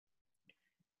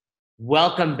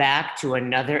Welcome back to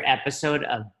another episode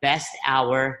of Best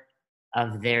Hour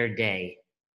of Their Day.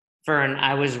 Fern,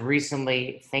 I was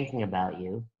recently thinking about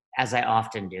you, as I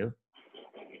often do.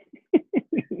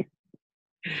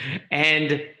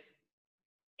 And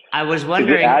I was Is it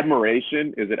wondering,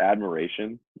 admiration? Is it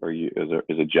admiration? Or is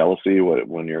it jealousy?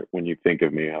 When you think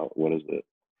of me, what is it?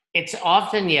 it's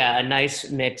often, yeah, a nice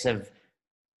mix of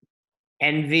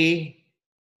envy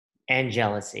and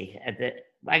jealousy.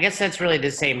 I guess that's really the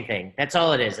same thing. That's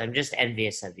all it is. I'm just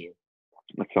envious of you.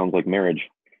 That sounds like marriage.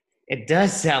 It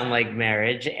does sound like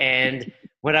marriage. And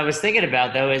what I was thinking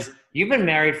about, though, is you've been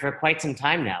married for quite some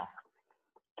time now.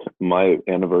 My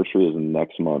anniversary is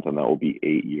next month, and that will be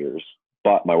 8 years.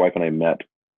 But my wife and I met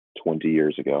 20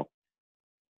 years ago.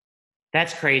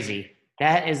 That's crazy.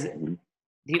 That is Mhm.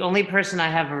 the only person I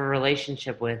have a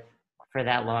relationship with for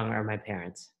that long are my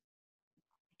parents.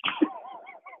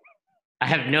 I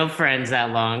have no friends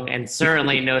that long, and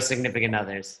certainly no significant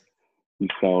others. You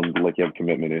sound like you have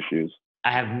commitment issues.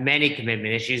 I have many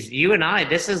commitment issues. You and I,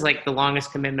 this is like the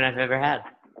longest commitment I've ever had.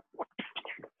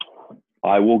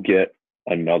 I will get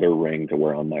another ring to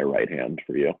wear on my right hand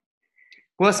for you.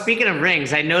 Well, speaking of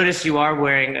rings, I noticed you are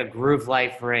wearing a Groove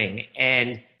Life ring.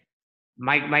 And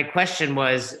my question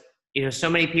was, so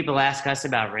many people ask us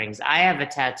about rings. I have a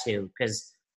tattoo because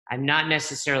I'm not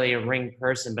necessarily a ring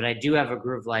person, but I do have a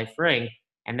Groove Life ring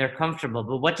and they're comfortable.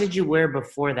 But what did you wear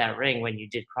before that ring when you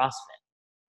did CrossFit?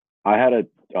 I had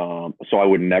so I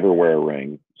would never wear a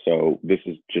ring. So this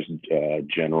is just a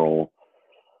general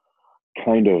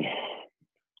kind of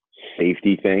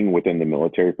safety thing within the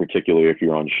military, particularly if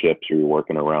you're on ships or you're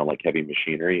working around like heavy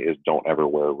machinery, is don't ever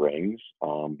wear rings,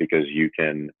 because you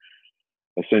can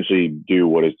essentially do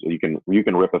what is you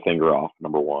can rip a finger off,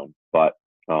 number one, but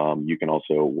you can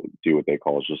also do what they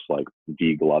call is just like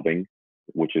degloving,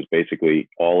 which is basically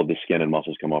all of the skin and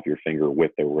muscles come off your finger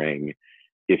with the ring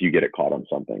if you get it caught on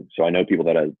something. So I know people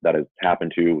that has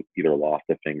happened to either lost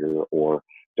a finger or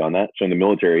done that. So in the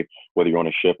military, whether you're on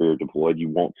a ship or you're deployed, you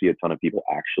won't see a ton of people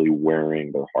actually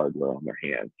wearing their hardware on their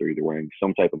hands. They're either wearing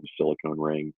some type of silicone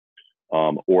ring,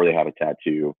 or they have a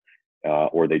tattoo,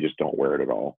 or they just don't wear it at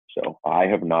all. So I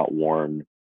have not worn,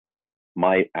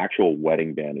 my actual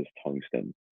wedding band is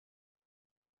tungsten,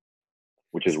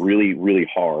 which is really, really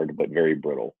hard, but very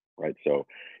brittle, right? So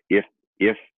if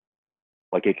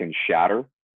like it can shatter,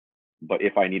 but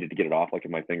if I needed to get it off, like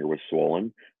if my finger was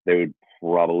swollen, they would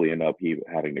probably end up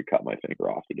having to cut my finger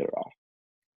off to get it off.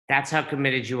 That's how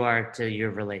committed you are to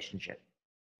your relationship.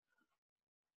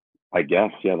 I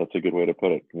guess, yeah, that's a good way to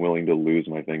put it. Willing to lose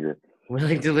my finger.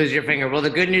 Willing to lose your finger. Well, the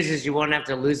good news is you won't have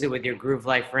to lose it with your Groove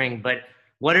Life ring. But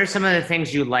what are some of the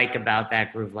things you like about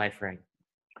that Groove Life ring?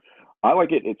 I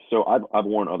like it. It's so I've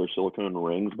worn other silicone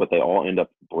rings, but they all end up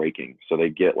breaking. So they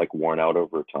get like worn out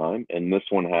over time. And this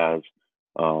one has,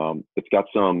 it's got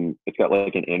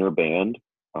like an inner band,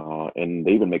 and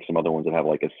they even make some other ones that have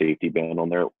like a safety band on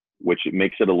there, which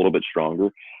makes it a little bit stronger,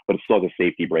 but it still has a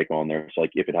safety break on there. So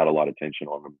like if it had a lot of tension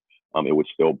on them, it would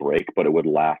still break, but it would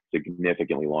last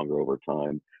significantly longer over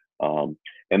time. Um,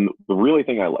 and the really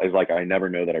thing is like I never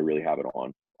know that I really have it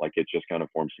on. Like it just kind of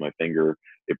forms to my finger.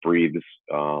 It breathes.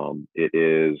 It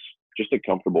is just a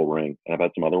comfortable ring. And I've had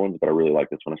some other ones, but I really like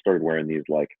this one. I started wearing these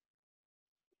like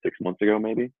 6 months ago,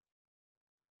 maybe.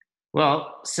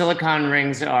 Well, silicone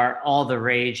rings are all the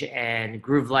rage, and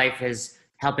Groove Life is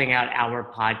helping out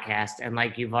our podcast. And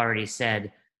like you've already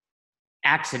said,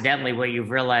 accidentally, what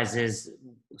you've realized is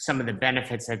some of the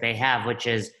benefits that they have, which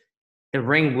is the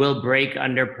ring will break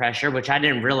under pressure, which I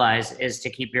didn't realize is to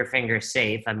keep your fingers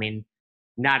safe. I mean,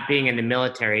 not being in the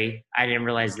military, I didn't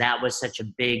realize that was such a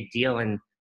big deal and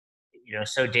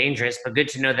so dangerous. But good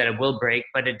to know that it will break.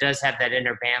 But it does have that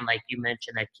inner band, like you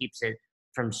mentioned, that keeps it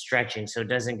from stretching, so it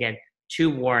doesn't get too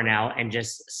worn out and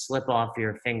just slip off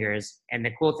your fingers. And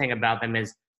the cool thing about them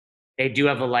is they do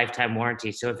have a lifetime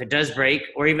warranty. So if it does break,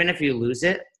 or even if you lose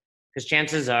it, because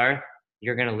chances are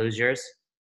you're going to lose yours,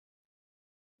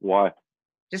 Why?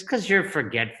 just because you're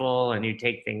forgetful and you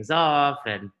take things off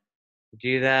and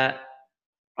do that.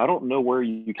 I don't know where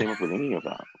you came up with any of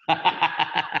that.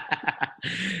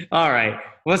 All right.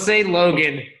 Well, say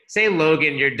Logan,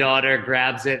 your daughter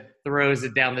grabs it, throws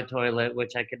it down the toilet,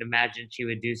 which I could imagine she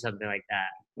would do something like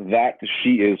that. That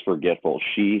she is forgetful.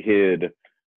 She hid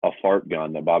a fart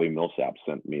gun that Bobby Millsap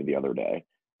sent me the other day,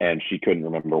 and she couldn't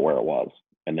remember where it was.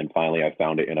 And then finally, I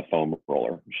found it in a foam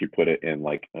roller. She put it in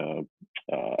like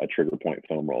a trigger point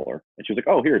foam roller, and she was like,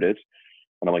 "Oh, here it is."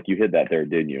 And I'm like, "You hid that there,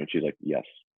 didn't you?" And she's like, "Yes,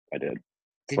 I did."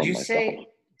 Did From you myself. say?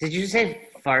 Did you say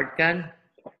fart gun?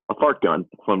 A fart gun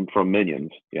from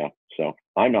Minions. Yeah. So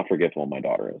I'm not forgetful. My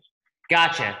daughter is.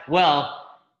 Gotcha. Well,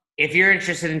 if you're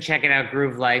interested in checking out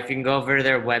Groove Life, you can go over to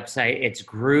their website. It's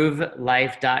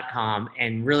groovelife.com.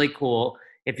 And really cool,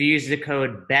 if you use the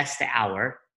code best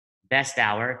hour,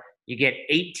 you get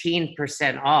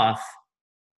 18% off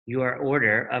your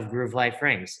order of Groove Life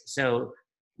rings. So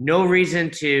no reason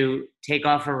to take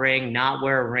off a ring, not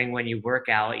wear a ring when you work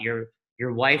out. Your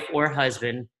wife or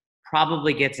husband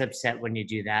probably gets upset when you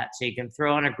do that. So you can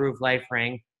throw on a Groove Life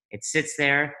ring. It sits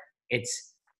there.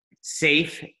 It's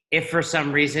safe. If for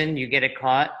some reason you get it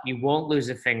caught, you won't lose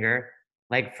a finger,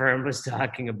 like Fern was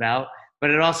talking about, but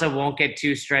it also won't get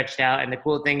too stretched out. And the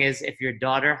cool thing is, if your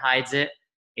daughter hides it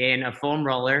in a foam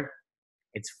roller,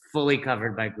 it's fully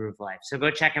covered by Groove Life. So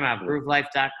go check them out,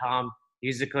 groovelife.com.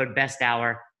 Use the code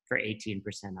BESTHOUR for 18%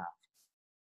 off.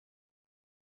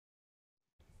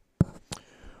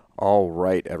 All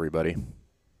right, everybody.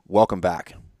 Welcome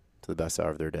back to the best hour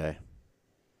of their day. A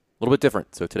little bit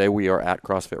different. So today we are at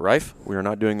CrossFit Rife. We are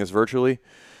not doing this virtually.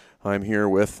 I'm here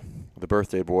with the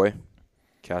birthday boy,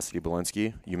 Cassidy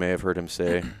Belinsky. You may have heard him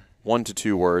say 1 to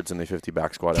 2 words in the 50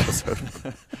 back squat episode.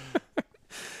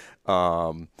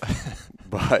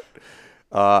 But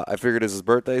I figured it's his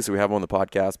birthday, so we have him on the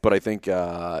podcast. But I think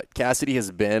Cassidy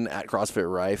has been at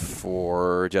CrossFit Rife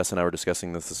for, Jess and I were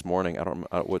discussing this morning. I don't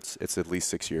know, it's at least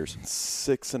 6 years.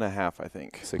 6.5, I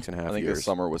think. 6.5 years. I think this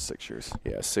summer was 6 years.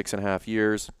 Yeah, 6.5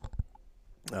 years.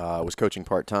 Was coaching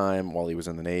part-time while he was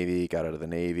in the Navy, got out of the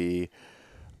Navy.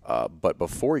 But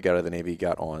before he got out of the Navy, he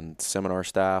got on seminar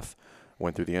staff,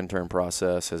 went through the intern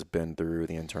process, has been through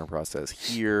the intern process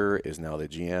here, is now the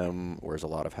GM, wears a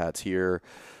lot of hats here.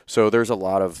 So there's a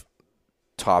lot of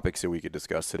topics that we could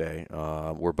discuss today.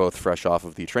 We're both fresh off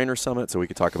of the Trainer Summit, so we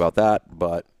could talk about that.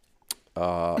 But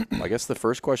I guess the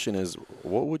first question is,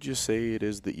 what would you say it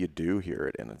is that you do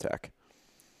here at Initech?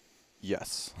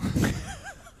 Yes.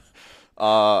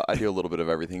 I do a little bit of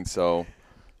everything. So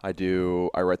I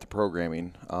write the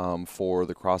programming for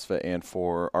the CrossFit and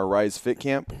for our Rise Fit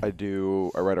Camp. I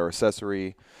write our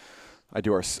accessory. I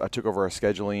took over our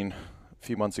scheduling a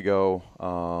few months ago.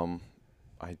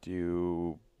 I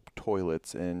do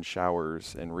toilets and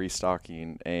showers and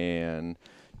restocking and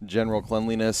general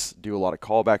cleanliness. Do a lot of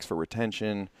callbacks for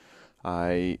retention.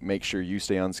 I make sure you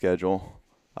stay on schedule.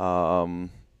 I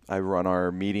run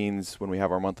our meetings when we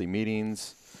have our monthly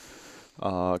meetings.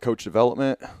 Coach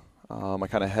development. I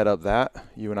kind of head up that.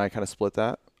 You and I kind of split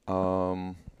that.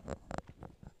 I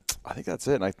think that's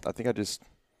it. And I think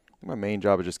my main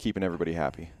job is just keeping everybody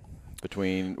happy,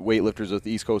 between weightlifters with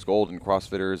East Coast Gold and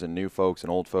CrossFitters and new folks and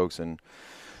old folks, and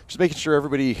just making sure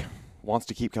everybody wants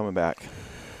to keep coming back.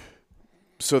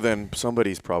 So then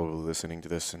somebody's probably listening to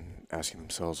this and asking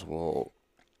themselves, well,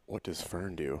 what does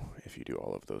Fern do if you do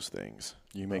all of those things?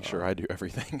 You make sure I do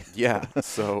everything. Yeah.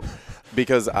 So,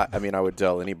 because I mean, I would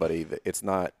tell anybody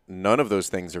that none of those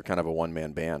things are kind of a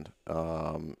one-man band.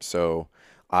 So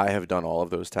I have done all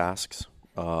of those tasks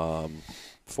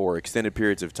for extended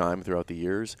periods of time throughout the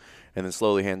years, and then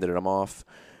slowly handed them off.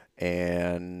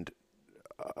 And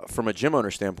from a gym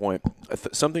owner standpoint,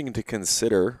 something to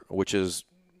consider, which is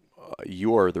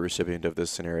you're the recipient of this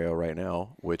scenario right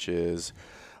now, which is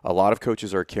a lot of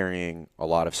coaches are carrying a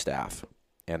lot of staff.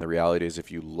 And the reality is,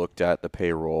 if you looked at the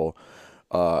payroll,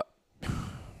 God,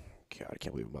 I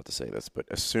can't believe I'm about to say this, but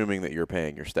assuming that you're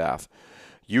paying your staff,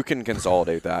 you can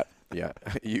consolidate that. Yeah,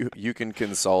 you can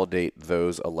consolidate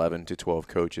those 11 to 12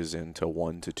 coaches into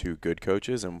 1 to 2 good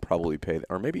coaches and probably pay,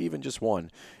 or maybe even just one,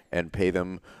 and pay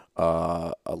them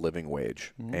a living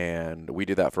wage. Mm-hmm. And we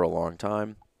did that for a long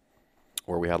time,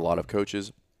 where we had a lot of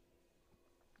coaches,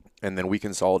 and then we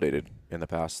consolidated in the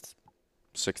past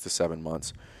 6 to 7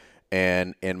 months.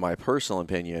 And in my personal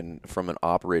opinion, from an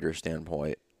operator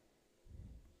standpoint,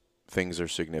 things are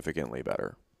significantly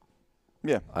better.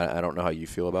 Yeah. I don't know how you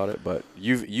feel about it, but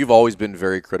you've always been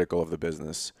very critical of the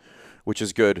business, which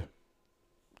is good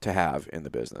to have in the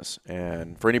business.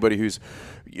 And for anybody who's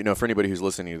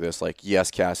listening to this, like,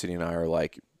 yes, Cassidy and I are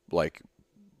like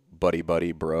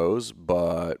buddy bros,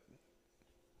 but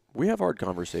we have hard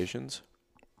conversations.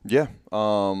 Yeah.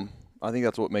 I think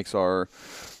that's what makes our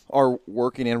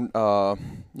working and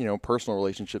personal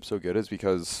relationship so good, is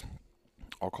because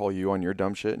I'll call you on your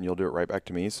dumb shit and you'll do it right back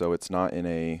to me. So it's not in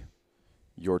a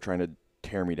you're trying to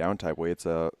tear me down type way. It's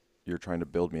a you're trying to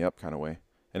build me up kind of way.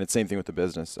 And it's same thing with the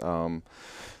business. I've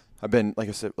been, like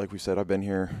we said, I've been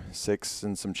here 6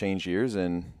 and some change years,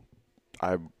 and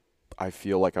I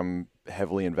feel like I'm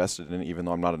heavily invested in it, even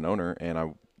though I'm not an owner, and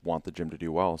I want the gym to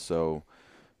do well. So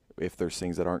if there's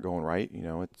things that aren't going right,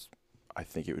 I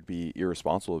think it would be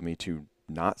irresponsible of me to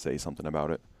not say something about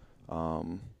it.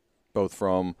 Both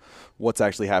from what's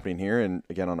actually happening here, and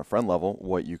again, on a friend level,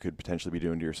 what you could potentially be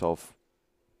doing to yourself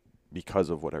because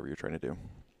of whatever you're trying to do.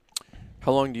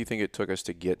 How long do you think it took us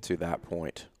to get to that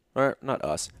point? Or not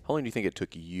us. How long do you think it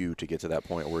took you to get to that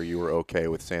point where you were okay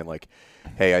with saying like,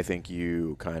 "Hey, I think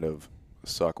you kind of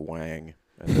suck wang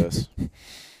at this"?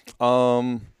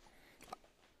 A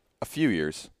few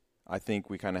years. I think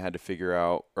we kind of had to figure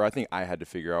out, or I think I had to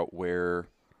figure out where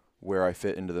I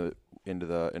fit into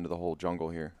the whole jungle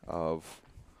here of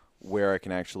where I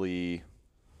can actually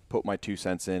put my 2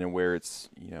 cents in, and where it's,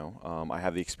 I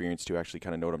have the experience to actually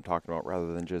kind of know what I'm talking about,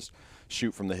 rather than just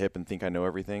shoot from the hip and think I know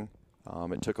everything.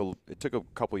 It took a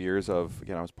couple years of,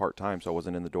 again, I was part-time, so I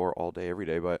wasn't in the door all day every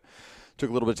day, but it took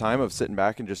a little bit of time of sitting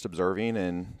back and just observing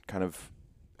and kind of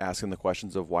asking the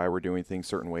questions of why we're doing things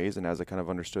certain ways. And as I kind of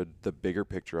understood the bigger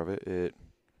picture of it,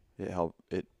 it helped,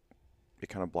 it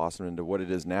kind of blossomed into what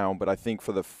it is now. But I think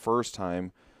for the first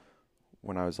time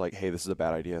when I was like, hey, this is a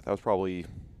bad idea, that was probably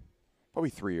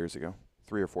 3 years ago,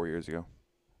 3 or 4 years ago.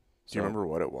 Do you remember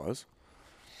what it was?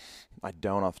 I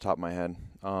don't off the top of my head.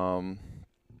 No,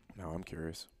 I'm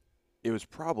curious. It was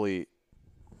probably,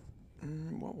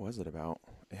 what was it about?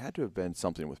 It had to have been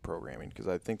something with programming, because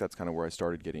I think that's kind of where I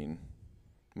started getting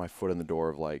my foot in the door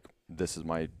of like, this is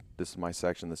my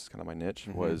section, this is kind of my niche,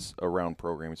 was around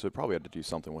programming. So it probably had to do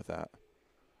something with that.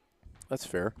 That's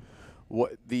fair.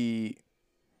 What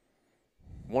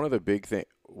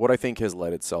I think has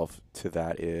led itself to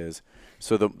that is,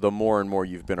 so the more and more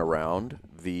you've been around,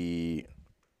 the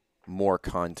more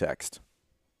context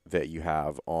that you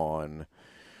have on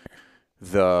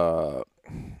the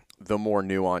more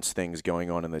nuanced things going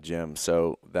on in the gym.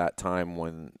 So that time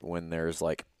when there's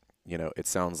like, it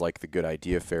sounds like the Good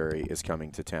Idea Fairy is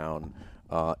coming to town.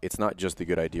 It's not just the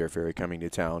Good Idea Fairy coming to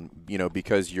town,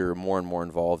 because you're more and more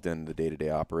involved in the day-to-day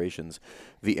operations,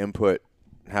 the input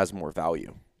has more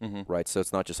value, right? So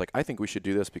it's not just like, I think we should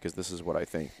do this because this is what I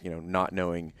think, not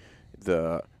knowing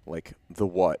the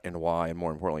what and why, and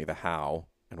more importantly, the how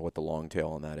and what the long tail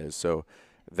on that is. So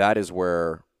that is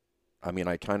where, I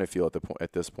kind of feel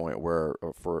at this point where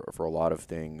for a lot of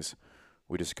things,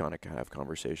 we just kind of have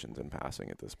conversations in passing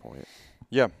at this point.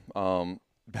 Yeah.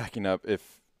 Backing up,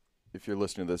 if you're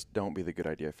listening to this, don't be the Good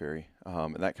Idea Fairy.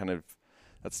 And that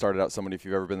started out somebody, if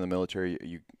you've ever been in the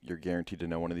military, you're guaranteed to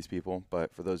know one of these people.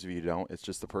 But for those of you who don't, it's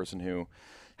just the person who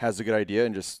has a good idea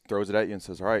and just throws it at you and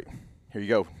says, all right, here you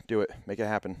go, do it, make it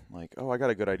happen. Like, oh, I got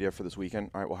a good idea for this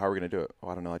weekend. All right, well, how are we going to do it? Oh,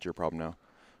 I don't know, that's your problem now.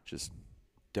 Just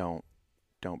don't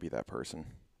be that person.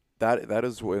 That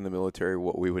is in the military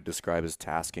what we would describe as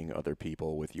tasking other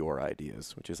people with your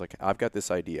ideas, which is like, I've got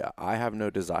this idea. I have no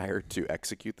desire to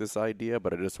execute this idea,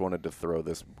 but I just wanted to throw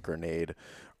this grenade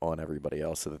on everybody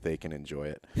else so that they can enjoy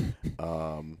it.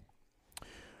 All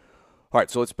right,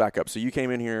 so let's back up. So you came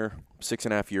in here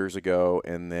 6.5 years ago,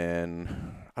 and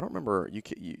then I don't remember,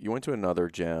 you went to another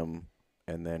gym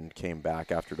and then came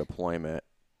back after deployment,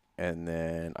 and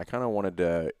then I kind of wanted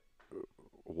to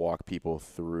walk people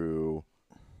through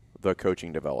the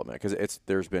coaching development, because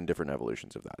there's been different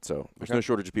evolutions of that. So there's no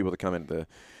shortage of people that come into the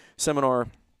seminar.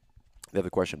 They have the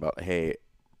question about, hey,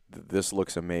 this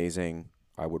looks amazing,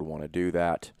 I would want to do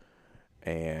that,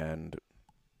 and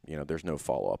there's no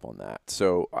follow-up on that.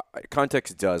 So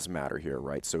context does matter here,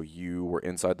 right? So you were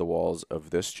inside the walls of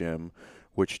this gym,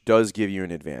 which does give you an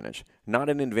advantage. Not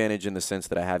an advantage in the sense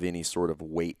that I have any sort of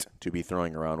weight to be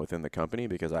throwing around within the company,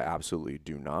 because I absolutely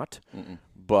do not,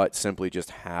 but simply just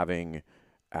having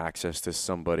access to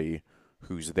somebody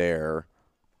who's there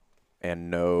and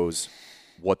knows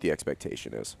what the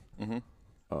expectation is.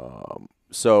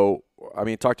 So,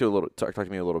 talk to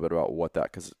me a little bit about what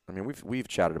that, because we've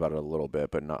chatted about it a little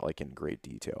bit, but not like in great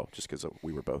detail, just because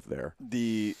we were both there.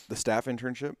 The staff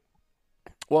internship.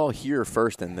 Well, here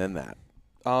first, and then that.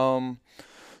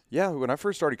 Yeah. When I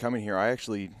first started coming here, I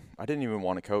didn't even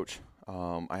want to coach.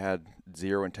 I had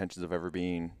zero intentions of ever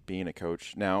being a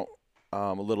coach. Now,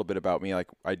 a little bit about me, like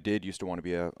I did used to want to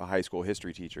be a high school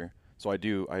history teacher. So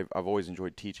I've always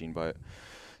enjoyed teaching, but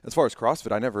as far as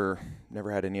CrossFit, I never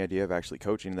had any idea of actually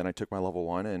coaching. And then I took my level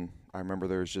 1, and I remember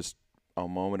there was just a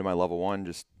moment in my level 1,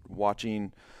 just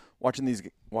watching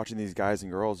these guys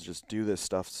and girls just do this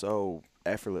stuff so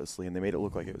effortlessly, and they made it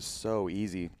look like it was so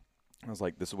easy. I was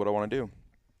like, this is what I want to do.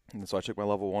 And so I took my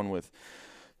level 1 with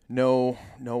no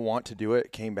want to do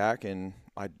it, came back, and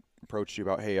I approached you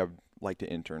about, hey, I'd like to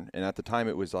intern. And at the time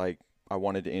it was like I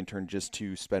wanted to intern just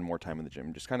to spend more time in the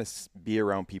gym, just kind of be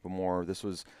around people more. This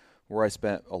was where I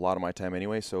spent a lot of my time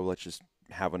anyway, so let's just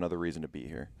have another reason to be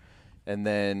here. And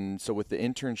then so with the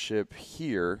internship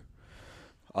here,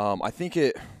 I think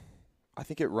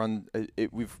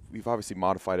we've obviously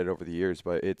modified it over the years,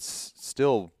 but it's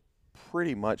still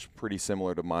pretty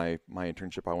similar to my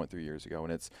internship I went through years ago.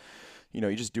 And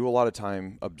you just do a lot of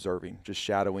time observing, just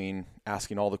shadowing,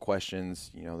 asking all the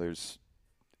questions. There's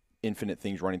infinite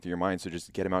things running through your mind, so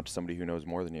just get them out to somebody who knows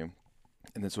more than you.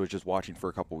 And then so it's just watching for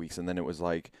a couple weeks, and then it was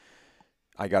like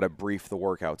I got to brief the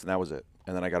workouts, and that was it.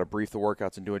 And then I got to brief the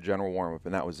workouts and do a general warm-up,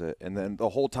 and that was it. And then the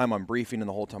whole time I'm briefing and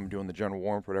the whole time I'm doing the general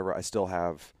warm-up, whatever, I still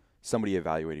have somebody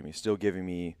evaluating me, still giving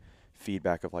me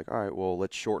feedback of like, all right, well,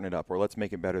 let's shorten it up, or let's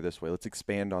make it better this way. Let's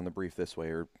expand on the brief this way,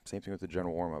 or same thing with the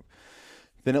general warm-up.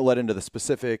 Then it led into the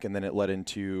specific, and then it led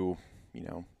into,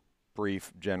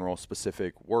 brief, general,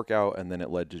 specific workout, and then it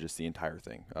led to just the entire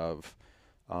thing of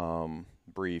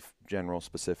brief, general,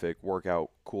 specific, workout,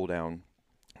 cool down.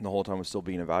 And the whole time was still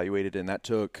being evaluated, and that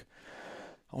took,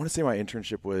 I want to say my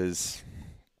internship was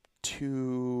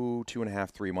 2.5,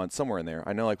 3 months, somewhere in there.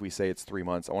 I know like we say it's 3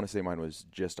 months. I want to say mine was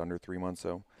just under 3 months,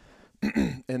 so.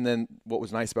 And then what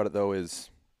was nice about it, though, is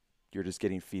you're just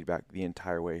getting feedback the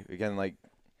entire way. Again, like,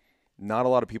 not a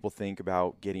lot of people think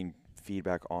about getting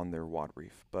feedback on their WOD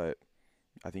brief, but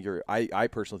I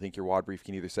personally think your WOD brief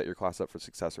can either set your class up for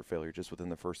success or failure just within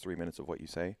the first 3 minutes of what you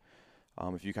say.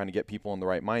 If you kind of get people in the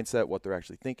right mindset, what they're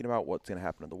actually thinking about, what's going to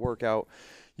happen in the workout,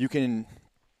 you can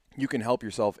help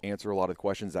yourself answer a lot of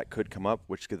questions that could come up,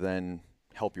 which could then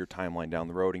help your timeline down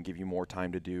the road and give you more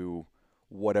time to do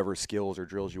whatever skills or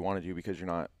drills you want to do, because you're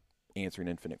not answering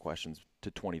infinite questions to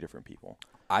 20 different people.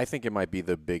 I think it might be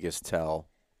the biggest tell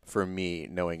for me,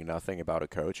 knowing nothing about a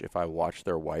coach. If I watch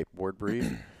their whiteboard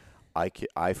brief,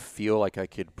 I feel like I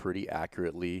could pretty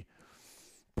accurately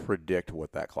predict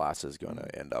what that class is going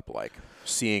to end up like,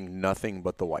 seeing nothing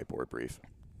but the whiteboard brief.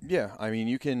 Yeah,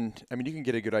 you can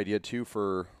get a good idea too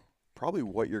for probably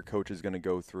what your coach is going to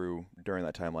go through during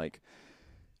that time, like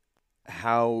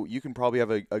how you can probably have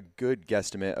a good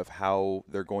guesstimate of how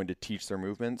they're going to teach their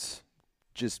movements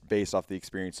just based off the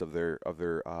experience of their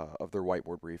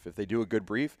whiteboard brief. If they do a good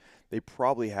brief, they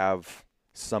probably have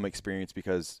some experience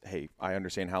because, hey, I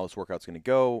understand how this workout's going to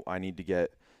go. I need to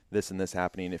get this and this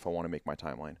happening if I want to make my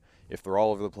timeline. If they're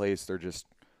all over the place, they're just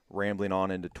rambling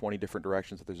on into 20 different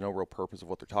directions, if there's no real purpose of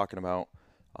what they're talking about,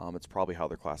 it's probably how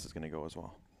their class is going to go as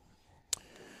well.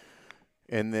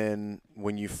 And then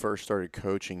when you first started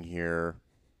coaching here,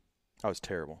 I was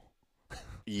terrible.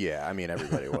 Yeah,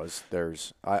 everybody was.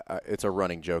 It's a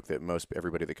running joke that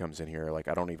everybody that comes in here, like,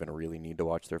 I don't even really need to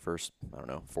watch their first,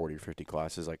 40 or 50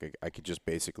 classes. Like, I could just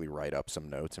basically write up some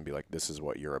notes and be like, this is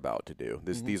what you're about to do.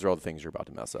 These are all the things you're about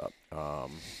to mess up.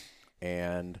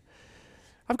 And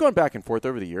I've gone back and forth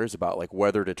over the years about like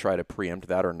whether to try to preempt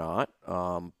that or not.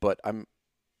 But I'm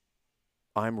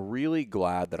really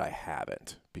glad that I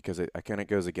haven't, because it kind of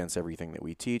goes against everything that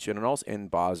we teach.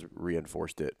 And Boz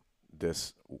reinforced it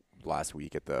this last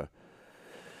week at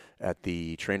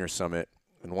the Trainer Summit.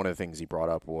 And one of the things he brought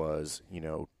up was,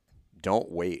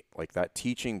 don't wait. Like, that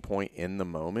teaching point in the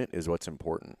moment is what's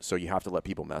important. So you have to let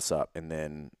people mess up. And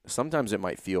then sometimes it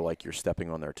might feel like you're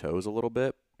stepping on their toes a little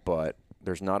bit, but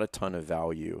there's not a ton of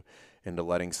value into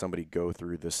letting somebody go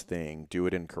through this thing, do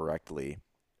it incorrectly,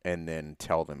 and then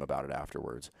tell them about it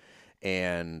afterwards.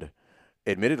 And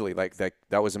admittedly, like that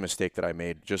was a mistake that I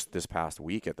made just this past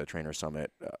week at the Trainer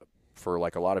Summit, for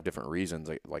like a lot of different reasons.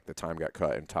 Like the time got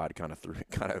cut, and Todd kind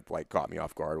of like caught me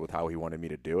off guard with how he wanted me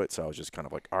to do it. So I was just kind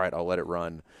of like, all right, I'll let it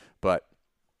run. But,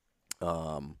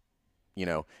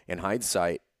 in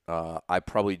hindsight, I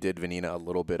probably did Vanina a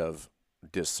little bit of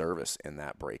disservice in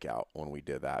that breakout when we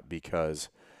did that, because,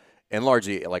 and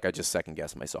largely, like, I just second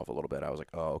guessed myself a little bit. I was like,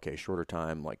 oh, okay, shorter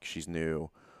time, like, she's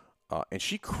new. And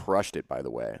she crushed it, by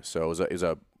the way. So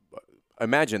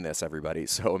imagine this, everybody.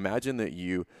 So imagine that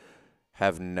you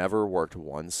have never worked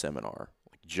one seminar,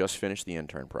 like, just finished the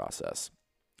intern process.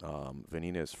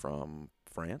 Vanina is from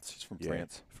France. She's from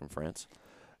France. From France.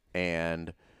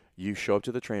 And you show up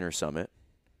to the Trainer Summit,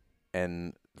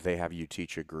 and they have you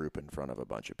teach a group in front of a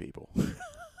bunch of people.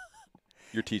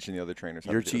 You're teaching the other trainers.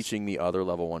 You're teaching the other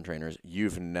level 1 trainers.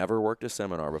 You've never worked a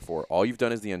seminar before. All you've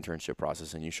done is the internship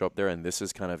process, and you show up there, and this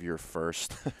is kind of your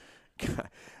first.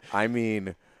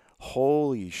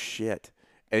 Holy shit.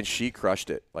 And she crushed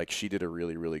it. Like, she did a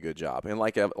really, really good job. And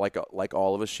like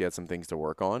all of us, she had some things to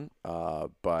work on.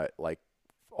 But like,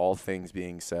 all things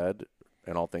being said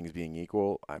and all things being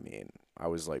equal, I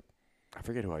was like, I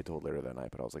forget who I told later that night,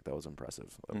 but I was like, that was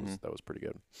impressive. That was pretty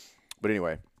good. But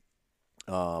anyway,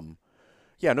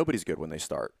 yeah, nobody's good when they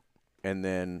start. And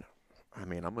then, I'm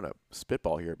going to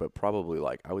spitball here, but probably,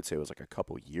 like, I would say it was like a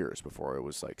couple years before it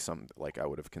was like I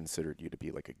would have considered you to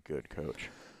be like a good coach.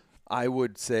 I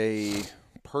would say,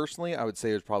 personally, it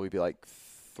would probably be like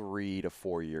 3 to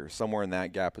 4 years. Somewhere in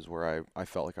that gap is where I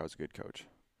felt like I was a good coach.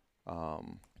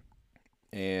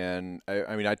 And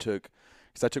I took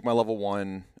because I took my level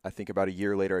 1. I think about a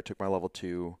year later, I took my level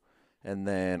 2, and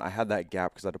then I had that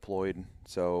gap because I deployed.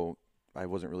 So I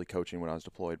wasn't really coaching when I was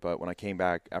deployed. But when I came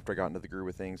back after I got into the groove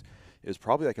of things, it was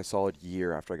probably like a solid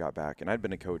year after I got back, and I'd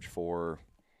been a coach for,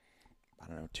 I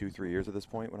don't know, 2-3 years at this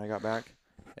point when I got back,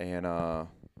 and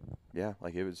yeah,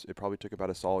 like it probably took about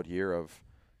a solid year of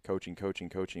coaching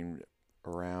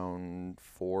around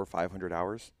 400 or 500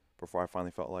 hours before I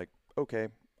finally felt like, okay,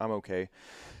 I'm okay.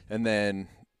 And then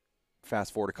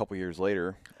fast forward a couple years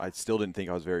later, I still didn't think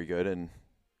I was very good,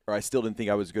 or I still didn't think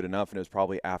I was good enough. And it was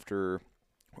probably after,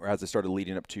 or as I started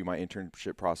leading up to my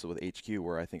internship process with HQ,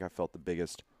 where I think I felt the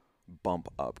biggest bump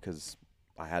up because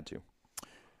I had to.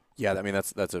 Yeah, I mean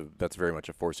that's very much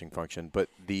a forcing function. But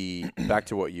the back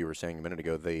to what you were saying a minute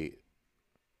ago, the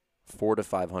 400 to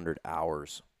 500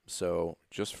 hours. So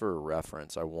just for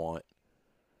reference, I want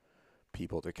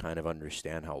people to kind of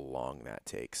understand how long that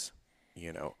takes.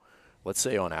 You know, let's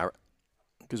say on our,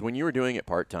 because when you were doing it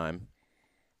part-time,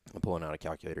 I'm pulling out a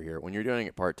calculator here. When you're doing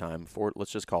it part-time,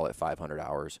 let's just call it 500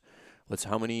 hours. What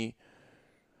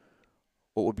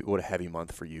would a heavy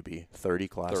month for you be? 30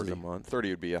 classes a month?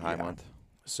 30 would be a high month.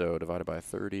 So divided by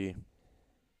 30,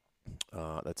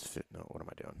 what am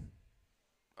I doing?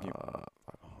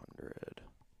 500.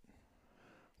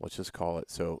 Let's just call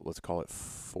it, let's call it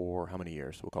how many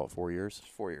years? We'll call it 4 years?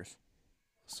 4 years.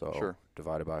 So sure.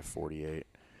 Divided by 48.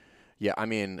 Yeah, I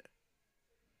mean,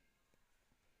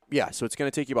 yeah, so it's going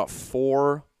to take you about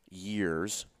 4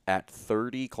 years at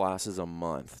 30 classes a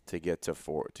month to get to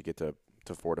 400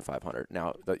 to 500.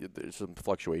 Now, there's some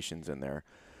fluctuations in there,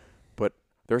 but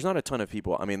there's not a ton of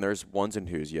people. I mean, there's ones and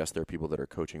twos. Yes, there are people that are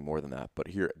coaching more than that, but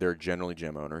here they're generally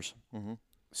gym owners. Mm-hmm.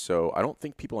 So I don't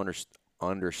think people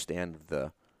understand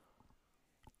the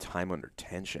time under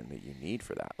tension that you need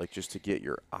for that. Like just to get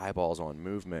your eyeballs on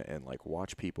movement and like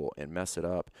watch people and mess it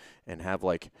up and have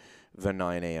like the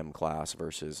 9 a.m. class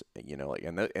versus, you know, like,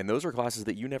 and those are classes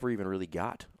that you never even really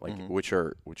got, like, mm-hmm.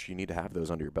 which you need to have those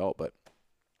under your belt, but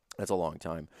that's a long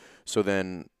time. So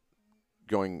then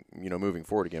moving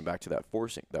forward again, back to that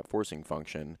forcing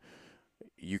function,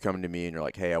 you come to me and you're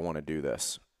like, hey, I want to do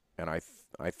this. And I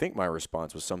think my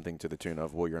response was something to the tune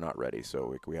of, well, you're not ready.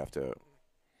 So we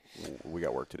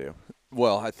got work to do.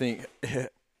 Well, I think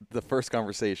the first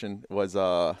conversation was,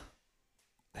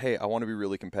 hey, I want to be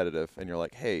really competitive. And you're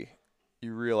like, hey,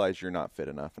 you realize you're not fit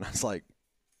enough. And I was like,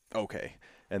 okay.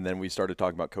 And then we started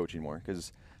talking about coaching more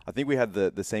because I think we had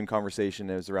the same conversation.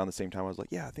 It was around the same time. I was like,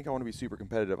 yeah, I think I want to be super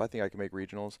competitive. I think I can make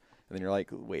regionals. And then you're like,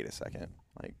 wait a second.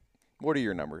 Like, what are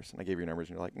your numbers? And I gave you numbers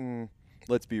and you're like,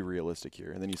 let's be realistic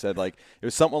here. And then you said, like, it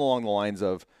was something along the lines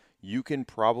of, you can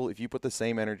probably, if you put the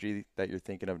same energy that you're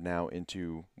thinking of now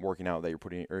into working out that you're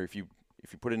putting, or if you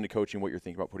put it into coaching, what you're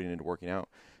thinking about putting into working out,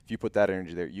 if you put that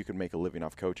energy there, you can make a living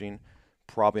off coaching.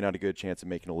 Probably not a good chance of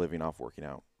making a living off working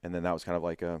out. And then that was kind of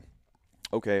like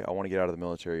okay, I want to get out of the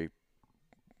military.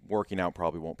 Working out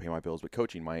probably won't pay my bills, but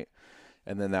coaching might.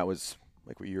 And then that was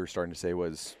like what you were starting to say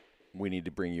was, we need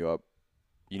to bring you up.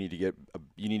 You need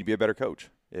to be a better coach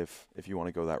if you want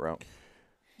to go that route.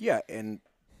 Yeah, and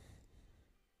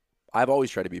I've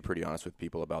always tried to be pretty honest with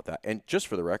people about that. And just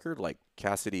for the record, like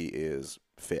Cassidy is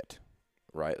fit,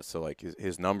 right? So like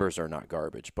his numbers are not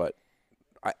garbage, but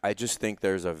I just think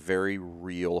there's a very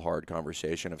real hard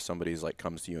conversation if somebody's like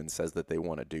comes to you and says that they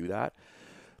want to do that.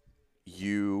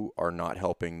 You are not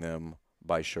helping them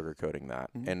by sugarcoating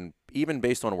that. Mm-hmm. And even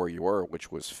based on where you were,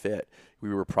 which was fit,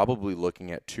 we were probably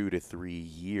looking at 2 to 3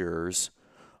 years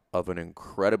of an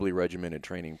incredibly regimented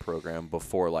training program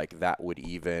before like that would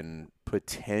even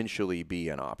potentially be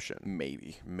an option.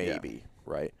 Maybe, yeah.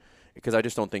 Right? Because I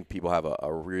just don't think people have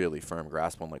a really firm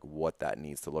grasp on like what that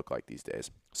needs to look like these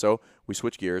days. So we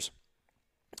switch gears,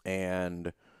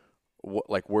 and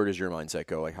where does your mindset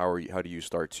go? Like how do you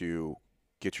start to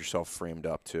get yourself framed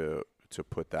up to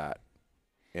put that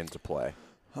into play?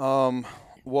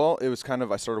 Well, it was kind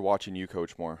of, I started watching you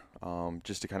coach more,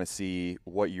 just to kind of see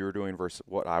what you were doing versus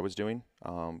what I was doing.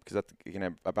 Because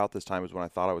about this time was when I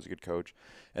thought I was a good coach,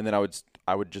 and then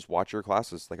I would just watch your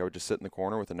classes. Like I would just sit in the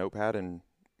corner with a notepad and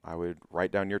I would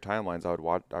write down your timelines. I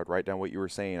would write down what you were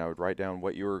saying. I would write down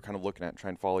what you were kind of looking at and try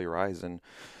and follow your eyes. And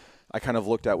I kind of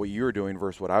looked at what you were doing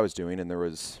versus what I was doing, and there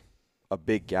was a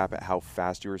big gap at how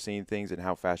fast you were seeing things and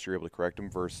how fast you were able to correct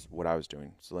them versus what I was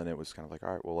doing. So then it was kind of like,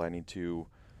 all right, well, I need to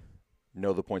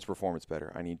know the points performance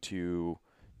better. I need to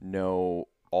know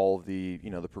all of the,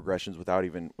 the progressions without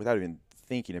even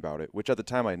thinking about it, which at the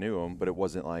time I knew them, but it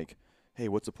wasn't like, hey,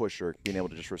 what's a push, or being able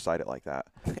to just recite it like that.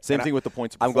 Same thing with the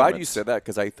points of performance. I'm glad you said that,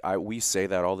 because we say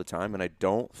that all the time, and I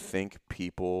don't think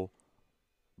people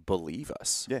believe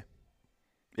us. Yeah.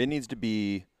 It needs to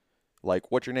be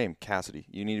Like, what's your name? Cassidy.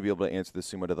 You need to be able to answer the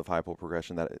sumo to the 5-pole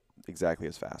progression that exactly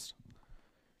as fast.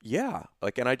 Yeah,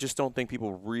 like, and I just don't think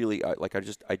people really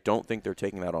I don't think they're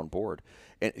taking that on board,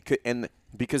 and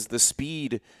because the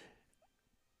speed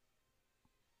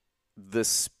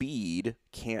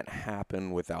can't happen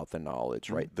without the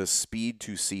knowledge, right? The speed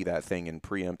to see that thing and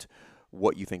preempt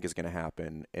what you think is going to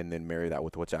happen, and then marry that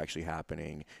with what's actually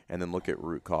happening, and then look at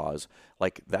root cause.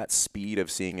 Like, that speed of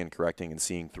seeing and correcting and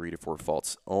seeing 3 to 4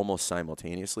 faults almost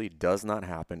simultaneously does not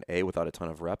happen, without a ton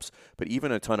of reps, but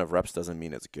even a ton of reps doesn't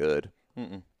mean it's good.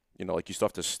 Mm-mm. You know, like, you still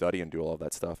have to study and do all of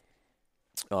that stuff.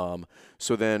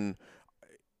 So then,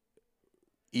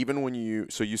 even when you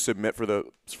submit for the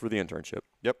internship.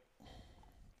 Yep.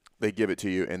 They give it to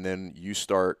you, and then you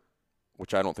start,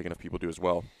 which I don't think enough people do as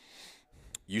well.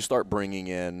 You start bringing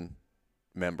in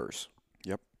members.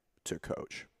 Yep. To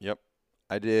coach. Yep.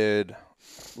 I did,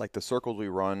 like, the circles we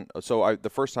run. So the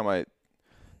first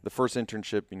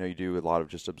internship, you know, you do a lot of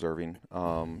just observing.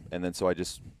 And then so I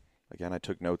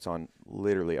took notes on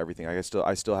literally everything. I still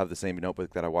have the same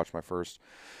notebook that I watched my first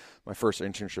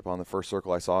internship on. The first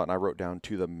circle I saw, and I wrote down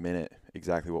to the minute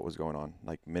exactly what was going on.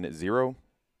 Like, minute 0,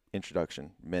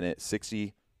 introduction. Minute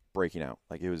 60, breaking out.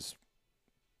 Like, it was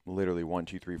literally 1,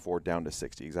 2, 3, 4 down to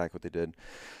 60, exactly what they did.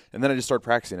 And then I just started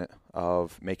practicing it,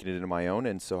 of making it into my own.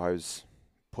 And so I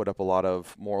put up a lot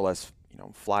of more or less, you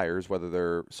know, flyers, whether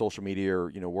they're social media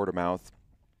or, you know, word of mouth.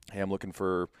 Hey, I'm looking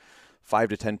for 5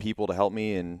 to 10 people to help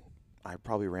me. And I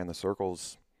probably ran the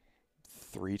circles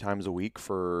 3 times a week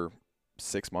for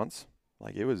 6 months.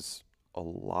 Like, it was a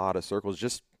lot of circles.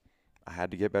 Just, I had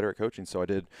to get better at coaching. So I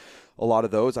did a lot of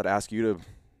those. I'd ask you to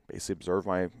basically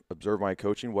observe my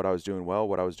coaching, what I was doing well,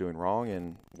 what I was doing wrong,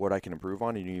 and what I can improve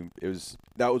on. And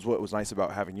that was what was nice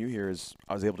about having you here, is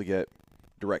I was able to get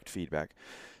direct feedback.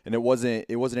 And it wasn't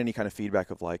any kind of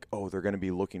feedback of like, oh, they're going to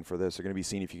be looking for this, they're going to be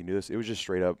seeing if you can do this. It was just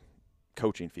straight up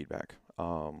coaching feedback,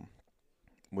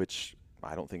 which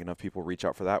I don't think enough people reach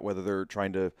out for that, whether they're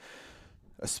trying to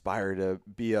aspire to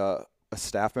be a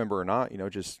staff member or not. You know,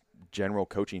 just general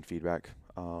coaching feedback.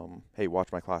 Hey,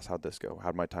 watch my class. How'd this go?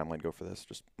 How'd my timeline go for this?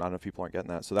 Just not enough people aren't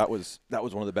getting that. So that was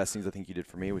one of the best things I think you did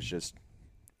for me, was just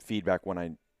feedback when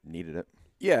I needed it.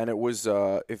 Yeah, and it was,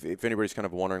 if anybody's kind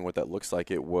of wondering what that looks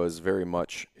like, it was very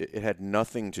much, it had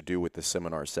nothing to do with the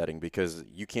seminar setting, because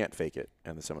you can't fake it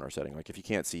in the seminar setting. Like, if you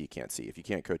can't see, you can't see. If you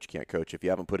can't coach, you can't coach. If you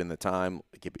haven't put in the time,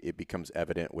 it becomes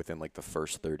evident within, like, the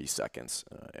first 30 seconds.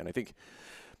 And I think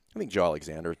Joe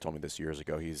Alexander told me this years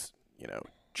ago. He's, you know,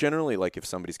 generally, like, if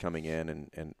somebody's coming in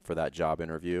and for that job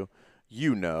interview,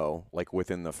 you know, like,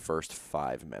 within the first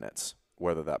 5 minutes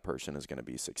whether that person is going to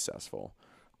be successful.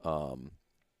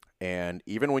 And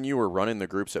even when you were running the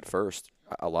groups at first,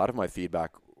 a lot of my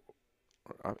feedback,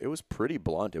 it was pretty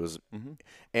blunt. It was,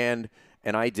 and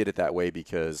I did it that way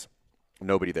because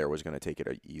nobody there was going to take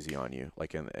it easy on you,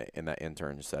 like in that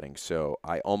intern setting. So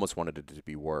I almost wanted it to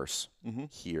be worse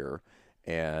here.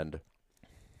 And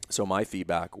so my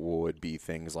feedback would be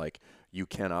things like, you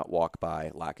cannot walk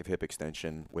by lack of hip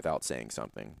extension without saying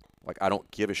something. Like, I don't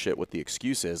give a shit what the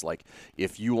excuse is. Like,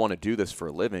 if you want to do this for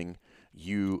a living,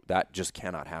 that just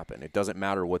cannot happen. It doesn't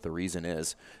matter what the reason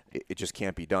is. It just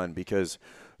can't be done, because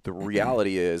the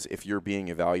reality is, if you're being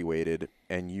evaluated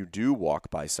and you do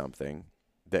walk by something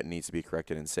that needs to be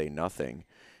corrected and say nothing,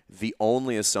 the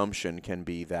only assumption can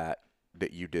be that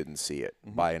you didn't see it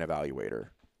by an evaluator.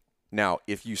 Now,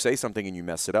 if you say something and you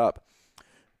mess it up,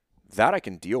 that I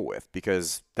can deal with,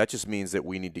 because that just means that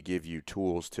we need to give you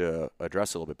tools to address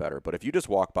it a little bit better. But if you just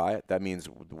walk by it, that means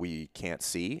we can't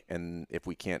see. And if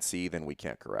we can't see, then we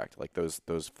can't correct. Like, those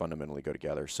fundamentally go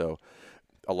together. So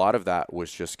a lot of that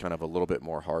was just kind of a little bit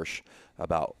more harsh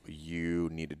about you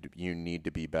need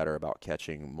to be better about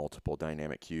catching multiple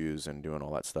dynamic cues and doing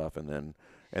all that stuff. And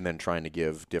then trying to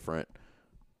give different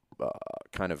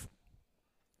kind of,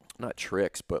 not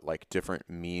tricks, but like different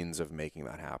means of making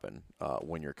that happen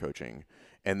when you're coaching.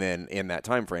 And then in that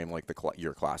time frame, like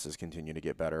your classes continue to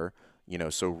get better, you know.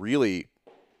 So really,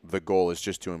 the goal is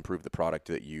just to improve the product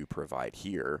that you provide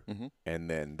here, and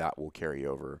then that will carry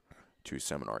over to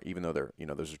seminar. Even though they're, you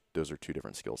know, those are two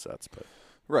different skill sets, but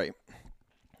right.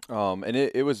 And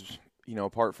it was, you know,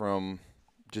 apart from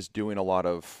just doing a lot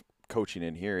of coaching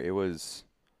in here, it was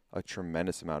a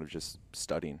tremendous amount of just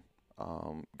studying.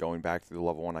 Going back through the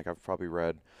level 1, like, I've probably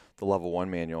read the level 1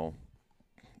 manual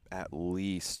at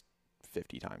least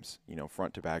 50 times, you know,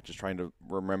 front to back, just trying to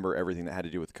remember everything that had to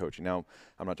do with coaching. Now,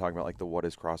 I'm not talking about like the what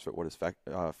is CrossFit, what is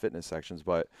fitness sections,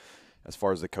 but as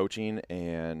far as the coaching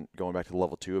and going back to the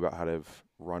level 2 about how to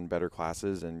run better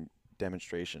classes and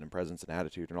demonstration and presence and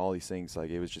attitude and all these things.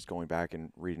 Like, it was just going back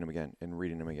and reading them again and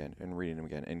reading them again and reading them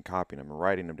again and copying them and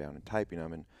writing them down and typing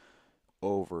them and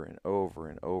over and over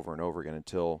and over and over again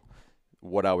until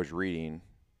what I was reading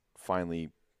finally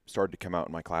started to come out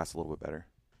in my class a little bit better.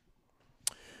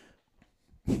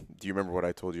 Do you remember what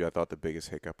I told you I thought the biggest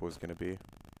hiccup was going to be?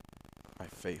 My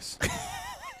face.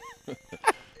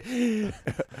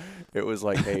 It was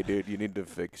like, hey, dude, you need to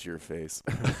fix your face.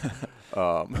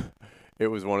 It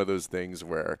was one of those things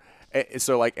where,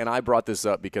 so like, and I brought this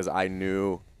up because I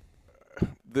knew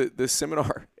the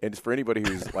seminar, and for anybody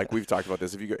who's like, we've talked about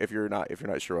this. If you're not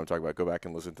sure what I'm talking about, go back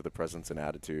and listen to the presence and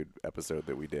attitude episode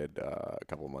that we did a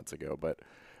couple of months ago. But,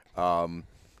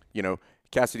 you know,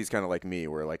 Cassidy's kind of like me,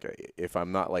 where like if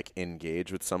I'm not like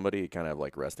engaged with somebody, kind of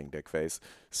like resting dick face.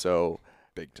 So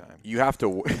big time. you have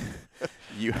to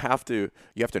you have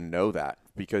to know that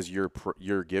because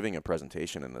you're giving a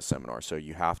presentation in the seminar, so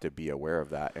you have to be aware of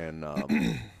that. And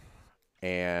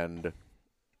and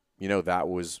you know, that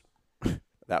was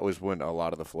when a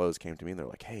lot of the flows came to me, and they're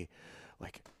like, hey,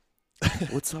 like,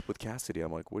 what's up with Cassidy?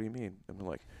 I'm like, what do you mean? And they're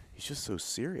like, he's just so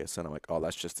serious. And I'm like, oh,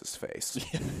 that's just his face.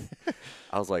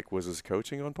 I was like, was his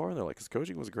coaching on par? And they're like, his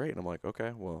coaching was great. And I'm like,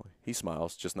 okay, well, he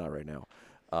smiles, just not right now.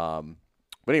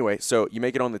 But anyway, so you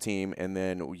make it on the team, and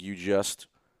then you just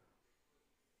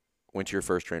went to your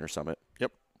first trainer summit.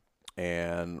 Yep.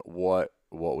 And what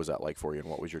was that like for you, and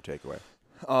what was your takeaway?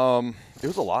 It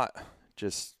was a lot.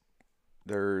 Just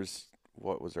there's,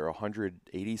 what was there,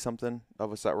 180 something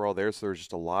of us that were all there, so there's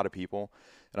just a lot of people,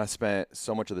 and I spent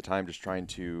so much of the time just trying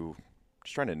to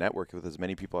network with as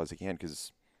many people as I can,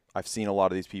 because I've seen a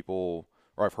lot of these people,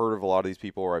 or I've heard of a lot of these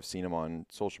people, or I've seen them on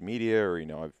social media, or, you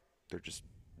know, they're just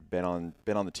been on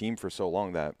the team for so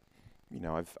long that, you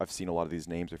know, I've seen a lot of these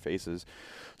names or faces.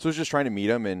 So I was just trying to meet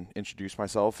them and introduce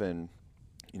myself and,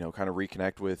 you know, kind of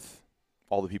reconnect with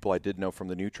all the people I did know from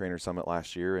the new trainer summit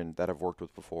last year and that I've worked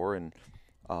with before. And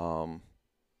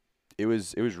it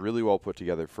was really well put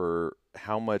together for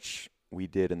how much we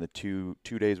did in the two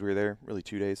days we were there, really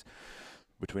 2 days,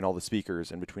 between all the speakers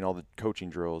and between all the coaching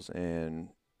drills and,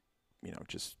 you know,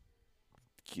 just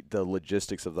the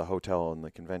logistics of the hotel and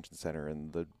the convention center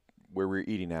and where we were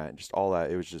eating at and just all that.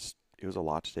 It was a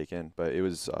lot to take in, but it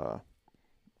was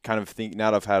kind of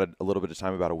now that I've had a little bit of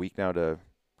time, about a week now, to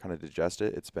kind of digest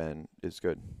it. It's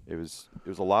good. It was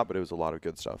a lot, but it was a lot of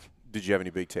good stuff. Did you have any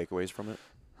big takeaways from it?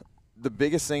 The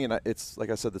biggest thing, and it's like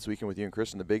I said this weekend with you and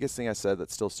Kristen, the biggest thing I said that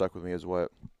still stuck with me is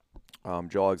what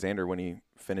Joe Alexander, when he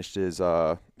finished his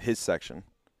section.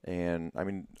 And I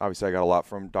mean, obviously I got a lot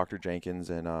from Dr. Jenkins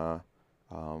and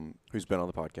Who's been on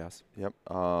the podcast? Yep.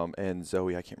 And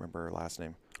Zoe, I can't remember her last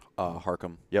name.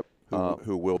 Harcum. Yep.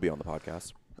 Who will be on the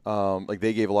podcast. Like,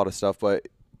 they gave a lot of stuff, but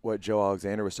what Joe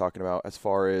Alexander was talking about as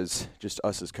far as just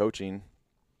us as coaching,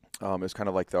 is kind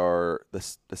of like the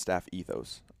staff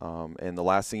ethos. And the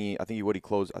last thing I think it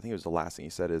was the last thing he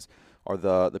said is, are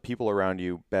the people around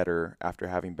you better after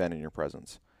having been in your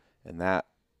presence? And that,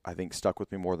 I think, stuck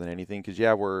with me more than anything, because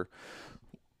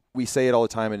we say it all the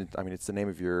time, and I mean, it's the name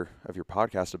of your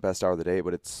podcast, the best hour of the day,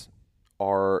 but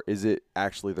is it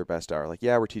actually their best hour? Like,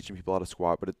 yeah, we're teaching people how to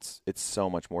squat, but it's so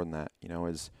much more than that. You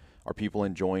know, are people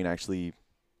enjoying actually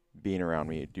being around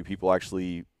me? Do people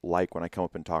actually like when I come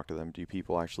up and talk to them? Do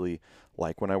people actually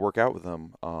like when I work out with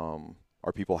them?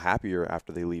 Are people happier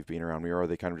after they leave being around me, or are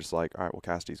they kind of just like, all right, well,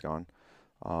 Cassidy's gone?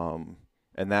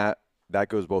 And that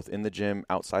goes both in the gym,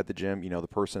 outside the gym. You know, the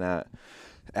person at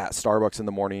Starbucks in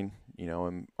the morning, you know,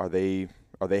 and are they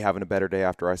having a better day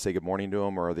after I say good morning to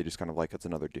them, or are they just kind of like, it's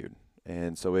another dude?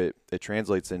 And so it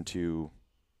translates into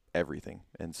everything.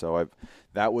 And so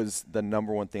that was the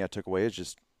number one thing I took away, is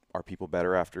just, are people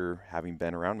better after having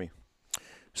been around me?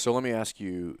 So let me ask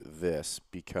you this,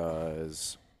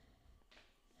 because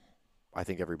I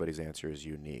think everybody's answer is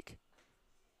unique.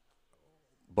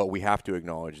 But we have to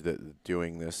acknowledge that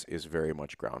doing this is very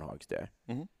much Groundhog's Day,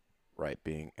 right?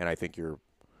 And I think you're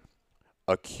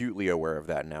acutely aware of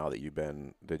that now that you've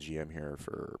been the GM here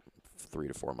for 3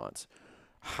 to 4 months.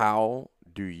 How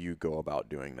do you go about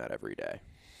doing that every day?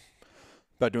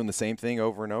 About doing the same thing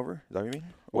over and over? Is that what you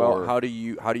mean? Well, how do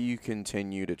you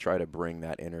continue to try to bring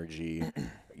that energy,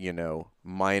 you know,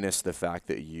 minus the fact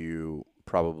that you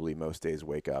probably most days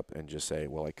wake up and just say,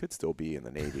 well, I could still be in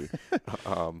the Navy.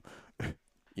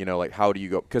 You know, like, how do you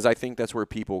go? Because I think that's where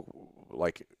people,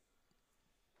 like,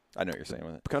 I know what you're saying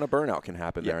with it. Kind of burnout can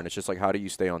happen there, and it's just like, how do you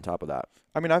stay on top of that?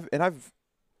 I mean, I've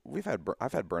had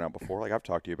burnout before. Like, I've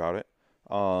talked to you about it.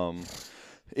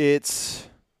 It's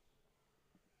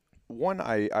one,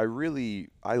 I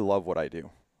love what I do.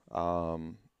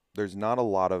 There's not a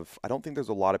lot of, I don't think there's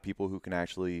a lot of people who can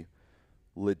actually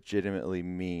legitimately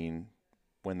mean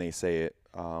when they say it.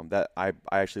 That I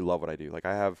actually love what I do. Like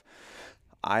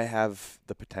I have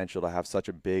the potential to have such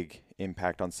a big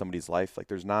impact on somebody's life. Like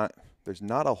there's not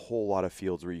a whole lot of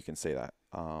fields where you can say that.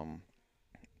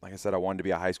 Like I said, I wanted to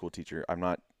be a high school teacher. I'm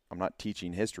not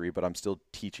teaching history, but I'm still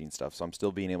teaching stuff. So I'm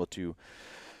still being able to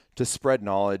spread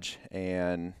knowledge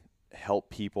and help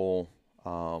people,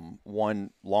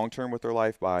 one, long term with their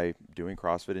life by doing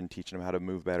CrossFit and teaching them how to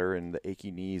move better and the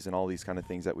achy knees and all these kind of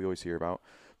things that we always hear about.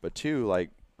 But two, like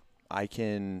I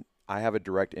have a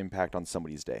direct impact on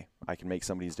somebody's day. I can make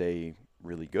somebody's day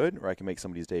really good, or I can make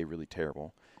somebody's day really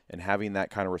terrible. And having that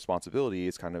kind of responsibility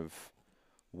is kind of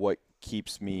what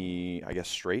keeps me, I guess,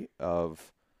 straight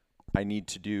of I need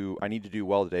to do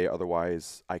well today.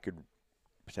 Otherwise I could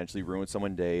potentially ruin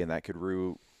someone's day, and that could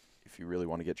if you really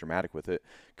want to get dramatic with it,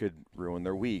 could ruin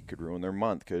their week, could ruin their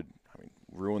month,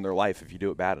 ruin their life if you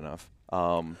do it bad enough.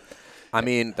 I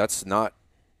mean, that's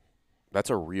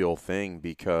a real thing,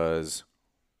 because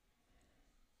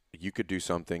you could do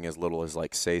something as little as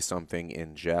like say something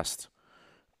in jest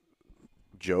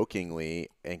jokingly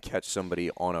and catch somebody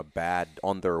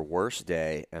on their worst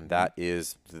day, and that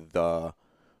is the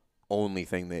only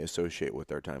thing they associate with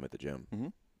their time at the gym. Mm-hmm.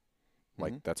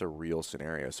 Like that's a real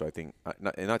scenario. So I think,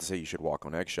 not to say you should walk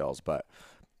on eggshells, but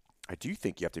I do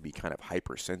think you have to be kind of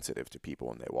hypersensitive to people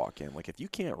when they walk in. Like if you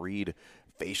can't read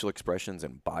facial expressions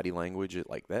and body language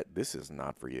like that, this is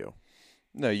not for you.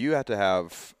 No, you have to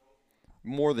have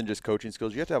more than just coaching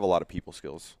skills. You have to have a lot of people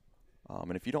skills.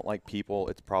 And if you don't like people,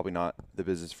 it's probably not the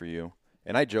business for you.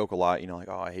 And I joke a lot, like,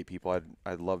 oh, I hate people.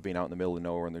 I'd love being out in the middle of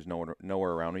nowhere and there's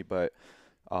nowhere around me. But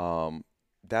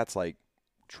that's like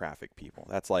traffic people.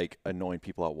 That's like annoying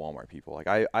people at Walmart people.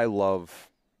 Like I love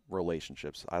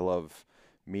relationships. I love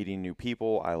meeting new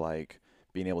people. I like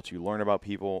being able to learn about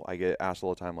people. I get asked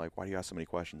all the time, like, why do you ask so many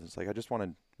questions? It's like, I just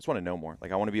want to know more.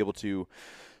 Like I want to be able to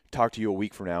talk to you a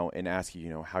week from now and ask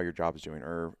you, how your job is doing.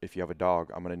 Or if you have a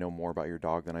dog, I'm going to know more about your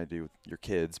dog than I do with your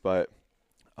kids. But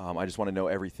I just want to know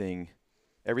everything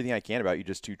I can about you,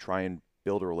 just to try and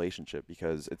build a relationship,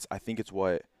 because I think it's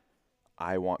what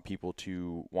I want people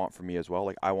to want from me as well.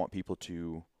 Like I want people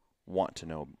to want to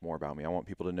know more about me. I want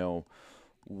people to know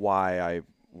why I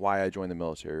joined the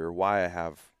military, or why I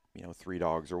have, 3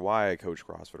 dogs, or why I coach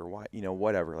CrossFit, or why,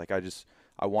 whatever. Like I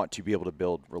want to be able to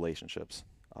build relationships.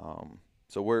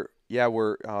 So we're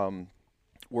a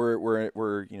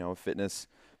fitness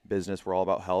business. We're all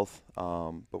about health.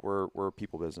 But we're a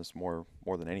people business more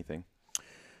than anything.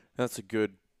 That's a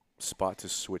good spot to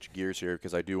switch gears here,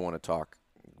 because I do want to talk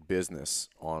business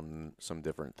on some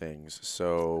different things.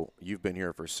 So you've been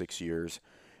here for 6 years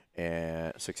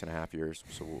and 6.5 years.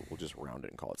 So we'll just round it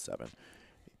and call it 7.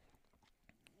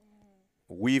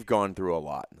 We've gone through a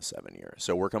lot in the 7 years.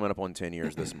 So we're coming up on 10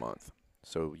 years this month.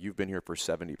 So you've been here for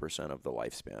 70% of the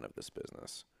lifespan of this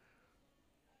business.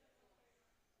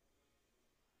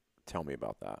 Tell me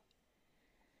about that.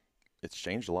 It's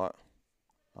changed a lot.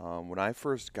 When I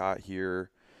first got here,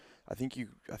 I think you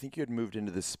had moved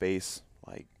into this space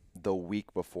like the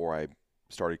week before I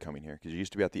started coming here, because you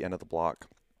used to be at the end of the block,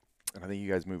 and I think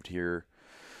you guys moved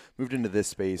into this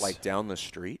space like down the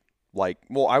street. Like,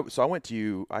 well, I went to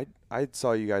you. I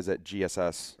saw you guys at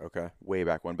GSS. Okay. Way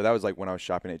back when, but that was like when I was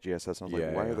shopping at GSS, and I was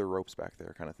like, why are there ropes back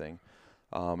there, kind of thing.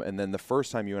 And then the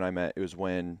first time you and I met, it was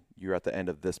when you were at the end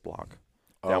of this block.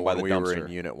 Down by the dumpster. We were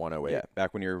in Unit 108. Yeah,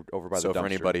 back when you were over by the dumpster. So for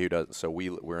anybody who doesn't, so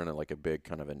we're in a big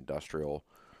kind of industrial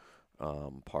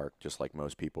park, just like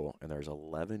most people, and there's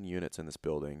 11 units in this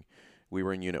building. We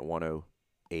were in Unit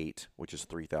 108, which is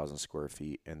 3,000 square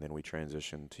feet, and then we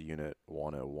transitioned to Unit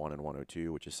 101 and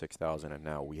 102, which is 6,000, and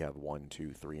now we have 1,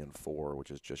 2, 3, and 4, which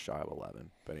is just shy of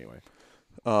 11. But anyway.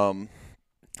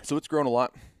 So it's grown a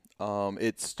lot.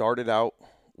 It started out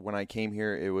when I came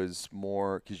here, it was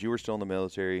more, because you were still in the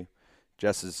military.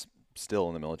 Jess is still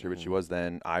in the military, but she was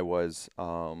then. I was.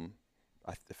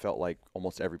 I felt like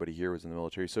almost everybody here was in the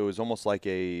military, so it was almost like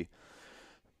this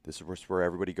is where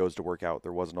everybody goes to work out.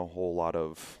 There wasn't a whole lot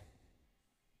of.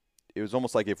 It was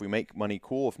almost like if we make money,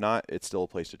 cool. If not, it's still a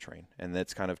place to train, and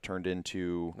that's kind of turned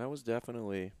into. That was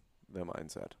definitely the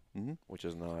mindset, which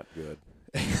is not good.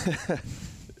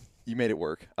 You made it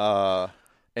work,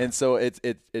 and so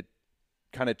it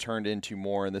kind of turned into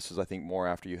more, and this was, I think, more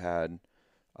after you had.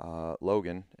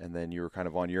 Logan, and then you were kind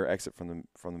of on your exit from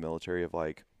the military of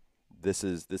like, this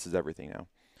is everything now.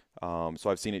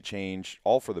 So I've seen it change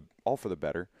all for the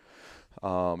better.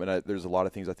 And there's a lot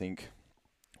of things I think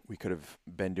we could have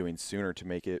been doing sooner to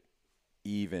make it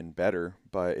even better,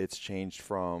 but it's changed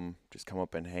from just come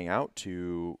up and hang out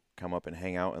to come up and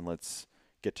hang out and let's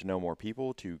get to know more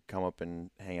people, to come up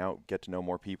and hang out, get to know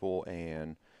more people,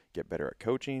 and get better at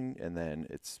coaching, and then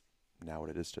it's now what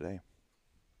it is today.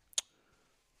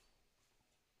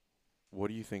 What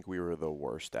do you think we were the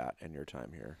worst at in your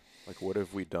time here? Like, what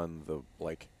have we done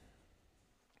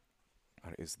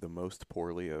is the most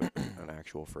poorly an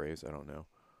actual phrase? I don't know.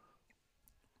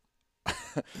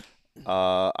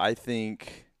 I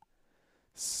think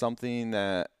something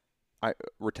that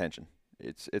retention.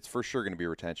 It's for sure going to be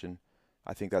retention.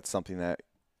 I think that's something that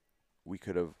we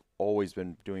could have always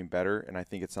been doing better, and I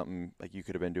think it's something like you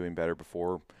could have been doing better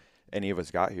before any of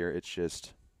us got here. It's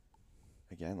just,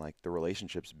 again, like the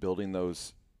relationships, building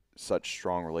those such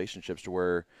strong relationships to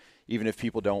where even if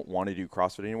people don't want to do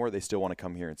CrossFit anymore, they still want to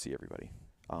come here and see everybody.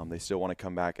 They still want to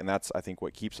come back, and that's, I think,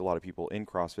 what keeps a lot of people in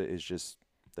CrossFit is just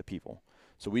the people.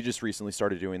 So we just recently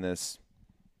started doing this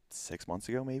 6 months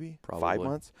ago, maybe? Probably. 5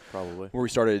 months? Probably. Where we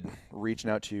started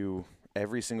reaching out to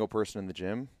every single person in the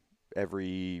gym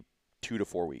every 2 to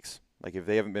 4 weeks. Like if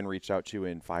they haven't been reached out to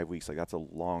in 5 weeks, like that's a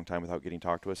long time without getting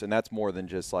talked to us. And that's more than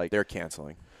just like they're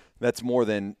canceling. That's more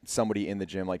than somebody in the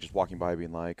gym like just walking by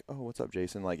being like, "Oh, what's up,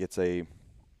 Jason?" Like it's a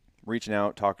reaching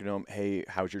out, talking to them, "Hey,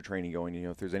 how's your training going? You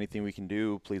know, if there's anything we can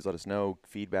do, please let us know.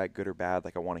 Feedback, good or bad,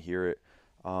 like I want to hear it.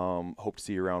 Hope to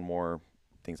see you around more,"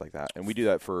 things like that. And we do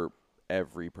that for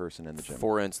every person in the gym.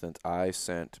 For instance, I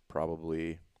sent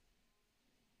probably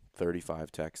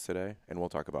 35 texts today, and we'll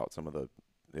talk about some of the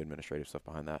administrative stuff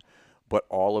behind that. But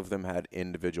all of them had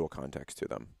individual context to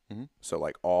them. Mm-hmm. So,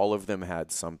 like, all of them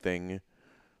had something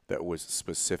that was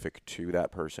specific to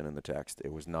that person in the text.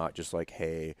 It was not just like,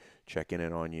 hey, checking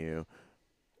in on you,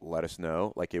 let us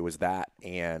know. Like, it was that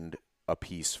and a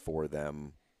piece for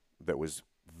them that was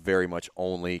very much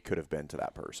only could have been to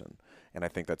that person. And I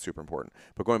think that's super important.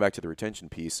 But going back to the retention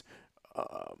piece,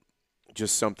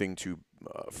 just something to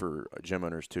for gym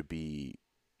owners to be,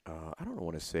 I don't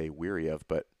want to say weary of,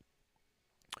 but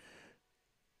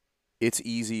it's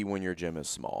easy when your gym is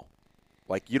small.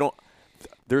 Like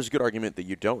there's a good argument that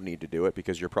you don't need to do it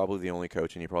because you're probably the only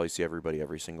coach and you probably see everybody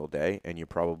every single day and you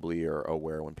probably are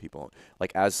aware when people,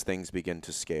 like as things begin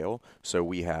to scale. So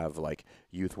we have like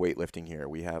youth weightlifting here.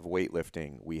 We have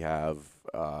weightlifting. We have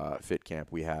fit camp.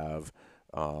 We have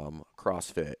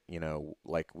CrossFit,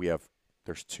 like we have,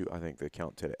 there's two, I think the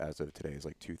count today, as of today is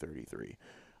like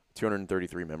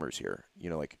 233 members here.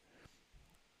 Like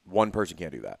one person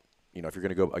can't do that. If you're going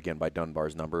to go, again, by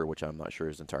Dunbar's number, which I'm not sure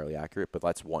is entirely accurate, but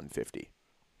that's 150,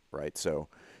 right? So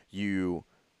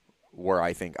where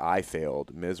I think I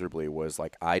failed miserably was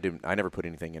like I never put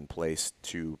anything in place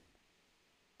to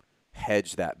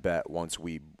hedge that bet once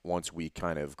we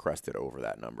kind of crested over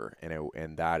that number.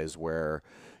 And that is where,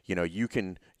 you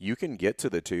can get to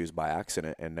the twos by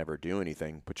accident and never do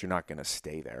anything, but you're not going to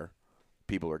stay there.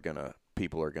 People are going to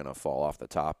fall off the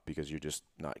top because you're just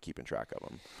not keeping track of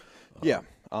them. Yeah.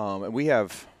 And we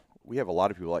have a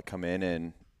lot of people that come in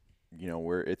and,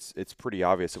 where it's pretty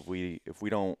obvious if we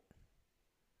don't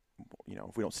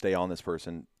stay on this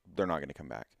person, they're not going to come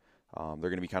back. They're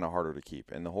going to be kind of harder to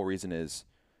keep. And the whole reason is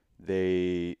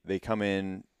they come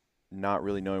in not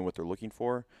really knowing what they're looking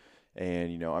for.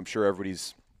 And, I'm sure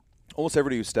almost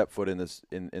everybody who stepped foot in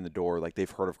the door, like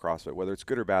they've heard of CrossFit, whether it's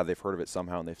good or bad, they've heard of it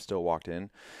somehow and they've still walked in.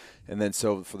 And then,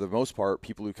 so for the most part,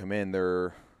 people who come in,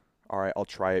 they're, all right, I'll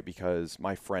try it because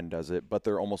my friend does it, but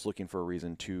they're almost looking for a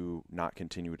reason to not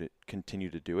continue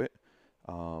to do it.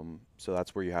 So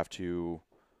that's where you have to,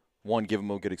 one, give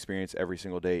them a good experience every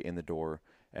single day in the door,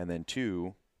 and then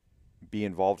two, be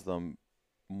involved with them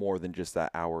more than just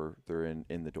that hour they're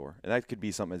in the door. And that could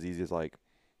be something as easy as like,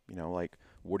 like,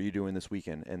 what are you doing this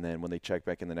weekend? And then when they check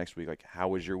back in the next week, like, how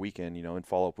was your weekend? And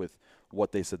follow up with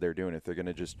what they said they're doing. If they're going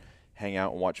to just hang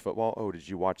out and watch football, oh, did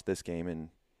you watch this game? And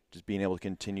just being able to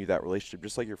continue that relationship,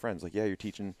 just like your friends. Like, yeah,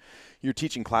 you're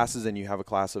teaching classes and you have a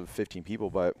class of 15 people,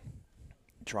 but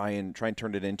try and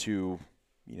turn it into,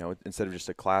 instead of just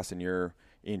a class and you're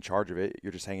in charge of it,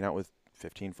 you're just hanging out with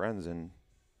 15 friends and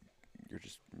you're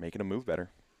just making them move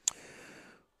better.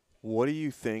 What do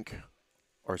you think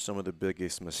are some of the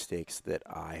biggest mistakes that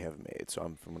I have made? So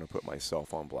I'm going to put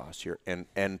myself on blast here.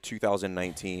 And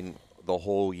 2019, the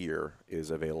whole year is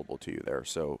available to you there.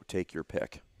 So take your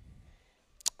pick.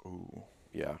 Ooh.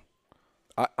 Yeah.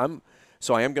 I am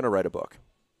going to write a book.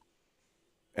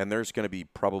 And there's going to be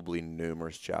probably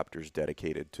numerous chapters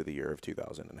dedicated to the year of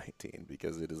 2019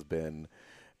 because it has been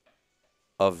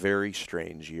a very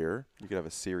strange year. You could have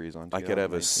a series on. I could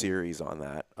have a series on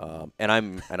that. I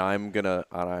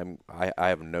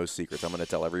have no secrets. I'm going to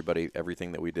tell everybody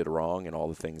everything that we did wrong and all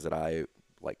the things that I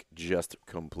just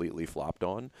completely flopped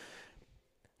on.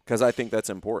 Because I think that's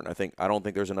important. I don't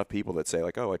think there's enough people that say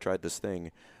oh, I tried this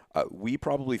thing. We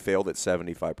probably failed at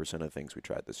 75% of things we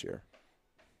tried this year.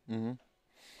 Mm-hmm.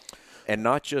 And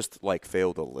not just like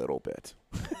failed a little bit,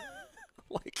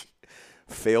 like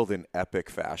failed in epic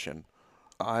fashion.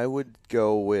 I would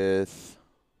go with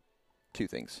two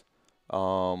things.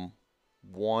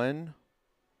 One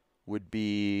would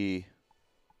be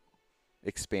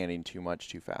expanding too much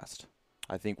too fast.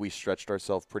 I think we stretched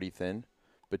ourselves pretty thin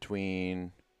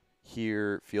between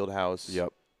here, Fieldhouse,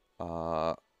 Yep.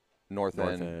 North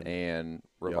End, and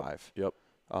Revive. Yep.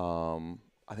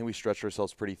 I think we stretched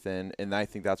ourselves pretty thin, and I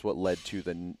think that's what led to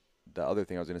the other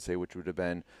thing I was going to say, which would have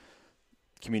been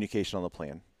communication on the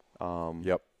plan.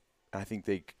 Yep. I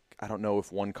think I don't know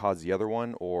if one caused the other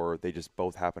one or they just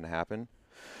both happened to happen,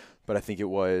 but I think it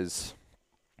was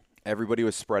everybody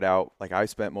was spread out. Like I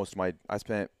spent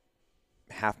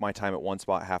half my time at one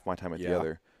spot, half my time at the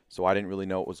other. So I didn't really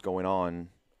know what was going on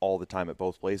all the time at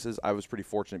both places. I was pretty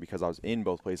fortunate because I was in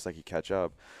both places. I could catch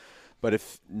up. But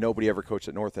if nobody ever coached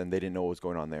at North End, they didn't know what was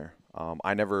going on there.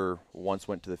 I never once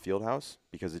went to the field house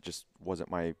because it just wasn't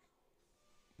my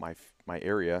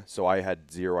area. So I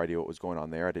had zero idea what was going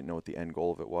on there. I didn't know what the end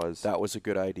goal of it was. That was a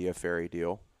good idea, Ferry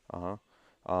deal.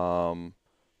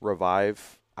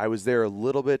 Revive. I was there a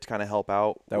little bit to kind of help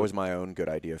out. That was my own good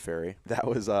idea, Ferry. That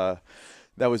was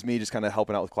me just kind of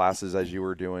helping out with classes as you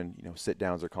were doing, sit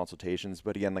downs or consultations.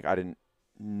 But again, like I didn't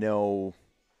know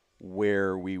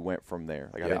where we went from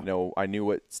there. Like I didn't know. I knew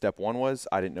what step one was.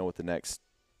 I didn't know what the next,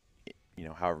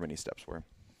 however many steps were.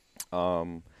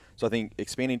 So I think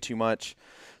expanding too much,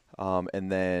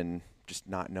 and then just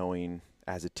not knowing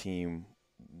as a team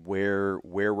where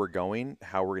we're going,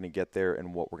 how we're going to get there,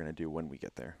 and what we're going to do when we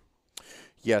get there.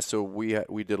 Yeah, so we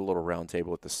did a little round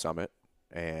table at the summit,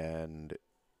 and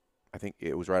I think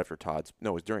it was right after Todd's. No,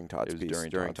 it was during Todd's piece.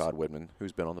 During Todd Whitman,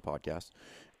 who's been on the podcast,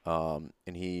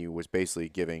 and he was basically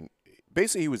giving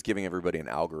everybody an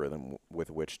algorithm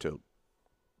with which to,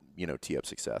 tee up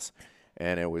success,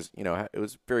 and it was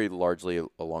very largely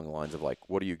along the lines of like,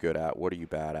 what are you good at, what are you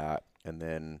bad at, and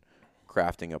then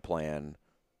crafting a plan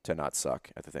to not suck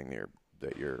at the thing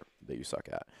that you suck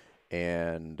at,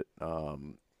 and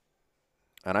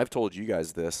I've told you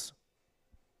guys this.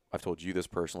 I've told you this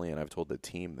personally, and I've told the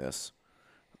team this,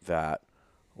 that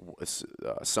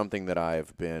something that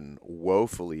I've been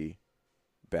woefully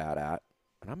bad at,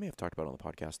 and I may have talked about it on the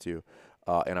podcast too,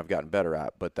 and I've gotten better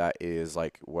at, but that is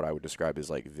like what I would describe as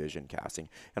like vision casting.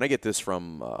 And I get this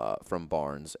from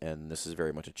Barnes, and this is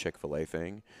very much a Chick-fil-A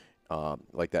thing,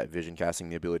 like that vision casting,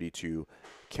 the ability to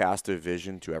cast a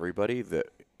vision to everybody that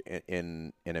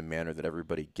in a manner that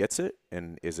everybody gets it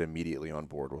and is immediately on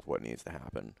board with what needs to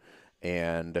happen.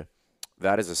 And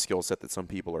that is a skill set that some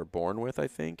people are born with, I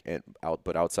think.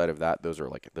 But outside of that, there's a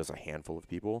handful of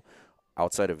people.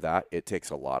 Outside of that, it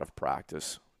takes a lot of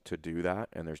practice to do that,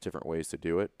 and there's different ways to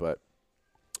do it. But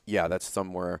yeah, that's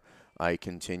somewhere I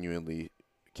continuously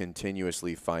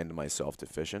find myself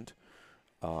deficient.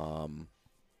 For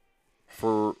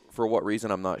what reason,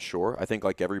 I'm not sure. I think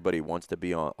like everybody wants to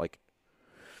be on, like,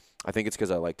 I think it's because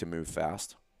I like to move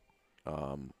fast.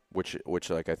 Which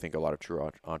like I think a lot of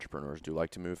true entrepreneurs do like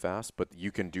to move fast, but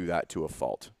you can do that to a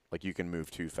fault. Like you can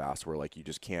move too fast where like you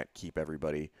just can't keep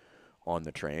everybody on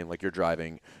the train. Like you're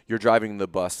driving the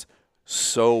bus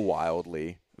so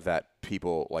wildly that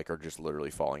people like are just literally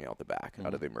falling out the back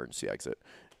out of the emergency exit.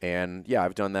 And yeah,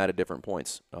 I've done that at different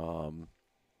points.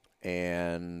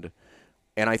 And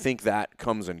I think that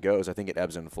comes and goes. I think it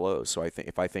ebbs and flows. So I think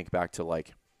if I think back to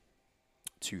like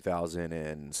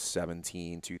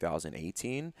 2017,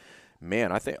 2018,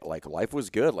 man, I think like life was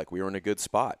good. Like we were in a good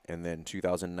spot. And then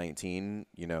 2019,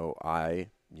 I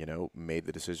made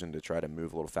the decision to try to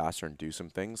move a little faster and do some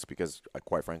things because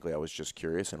quite frankly, I was just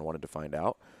curious and wanted to find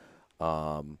out.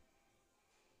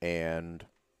 And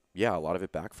yeah, a lot of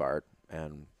it backfired,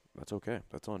 and that's okay.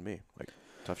 That's on me. Like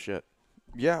tough shit.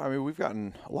 Yeah. I mean, we've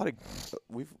gotten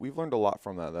we've learned a lot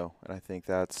from that though. And I think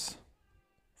that's,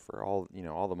 for all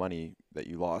the money that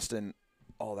you lost and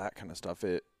all that kind of stuff,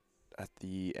 at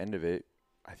the end of it,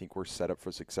 I think we're set up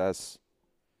for success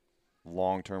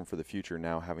long term for the future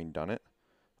now, having done it,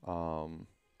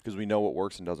 because we know what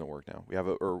works and doesn't work now. We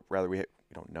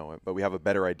don't know it, but we have a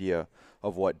better idea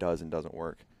of what does and doesn't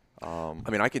work. I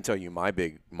mean, I can tell you my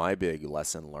big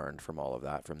lesson learned from all of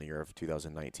that from the year of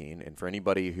 2019, and for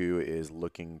anybody who is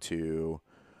looking to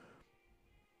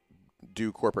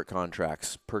do corporate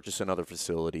contracts, purchase another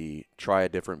facility, try a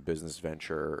different business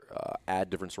venture, add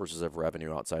different sources of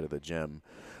revenue outside of the gym,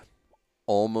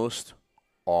 almost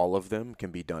all of them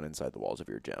can be done inside the walls of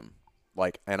your gym.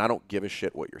 Like, and I don't give a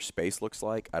shit what your space looks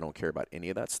like. I don't care about any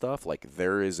of that stuff. Like,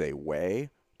 there is a way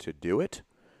to do it.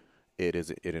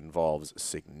 It involves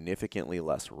significantly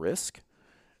less risk,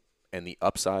 and the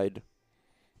upside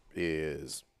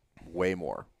is way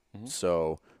more.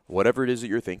 So whatever it is that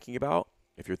you're thinking about,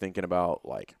 if you're thinking about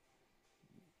like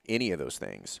any of those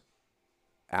things,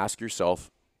 ask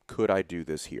yourself, could I do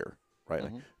this here? Right?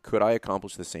 Like, could I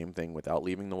accomplish the same thing without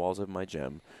leaving the walls of my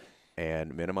gym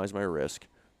and minimize my risk,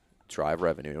 drive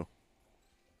revenue,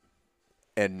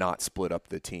 and not split up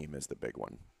the team is the big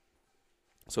one.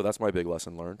 So that's my big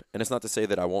lesson learned. And it's not to say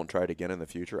that I won't try it again in the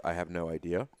future. I have no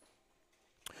idea.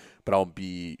 But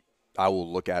I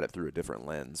will look at it through a different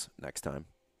lens next time.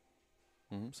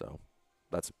 So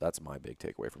that's my big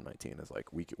takeaway from 19 is like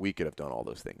we could have done all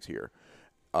those things here.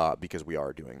 Because we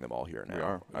are doing them all here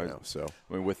now. We are. So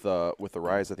I mean, with the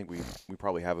Rise, I think we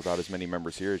probably have about as many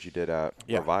members here as you did at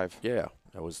Revive. Yeah.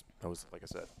 That was like I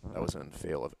said, that was a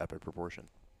fail of epic proportion.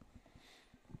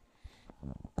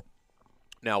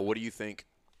 Now, what do you think?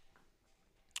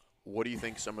 What do you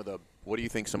think some of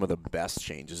the best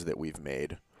changes that we've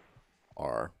made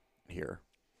are here?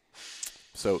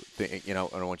 So, I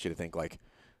don't want you to think like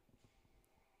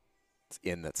it's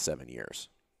in that 7 years.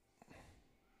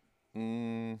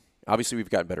 Obviously, we've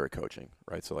gotten better at coaching,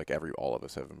 right? So, like all of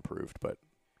us have improved, but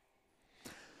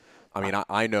I mean,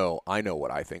 I know what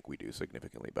I think we do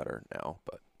significantly better now.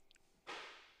 But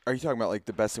are you talking about like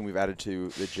the best thing we've added to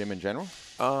the gym in general?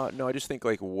 No, I just think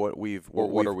like what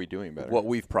are we doing better? What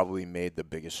we've probably made the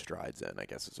biggest strides in, I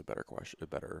guess, is a better question, a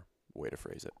better way to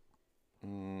phrase it.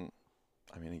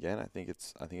 I mean, again, I think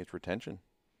it's retention.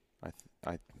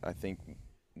 I think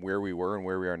where we were and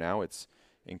where we are now, it's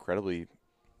incredibly.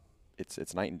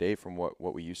 It's night and day from what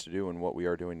we used to do and what we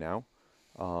are doing now.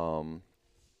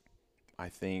 I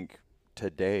think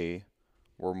today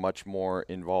we're much more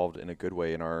involved in a good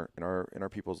way in our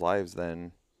people's lives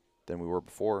than we were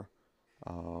before.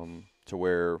 To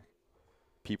where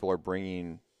people are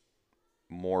bringing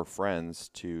more friends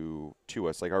to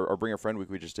us. Like our Bring a Friend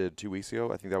week we just did 2 weeks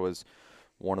ago. I think that was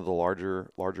one of the larger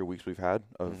weeks we've had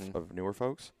of newer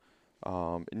folks.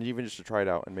 And even just to try it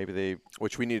out, and maybe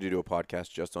which we need to do a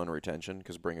podcast just on retention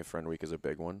because Bring a Friend week is a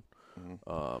big one.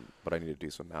 But I need to do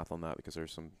some math on that because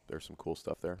there's some cool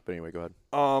stuff there. But anyway, go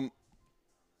ahead.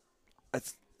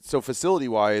 So facility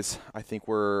wise, I think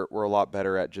we're a lot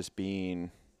better at just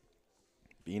being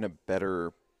a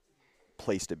better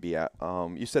place to be at.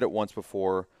 You said it once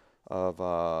before of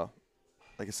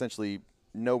like essentially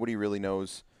nobody really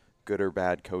knows good or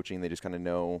bad coaching. They just kind of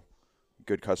know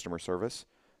good customer service.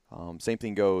 Same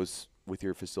thing goes with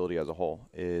your facility as a whole.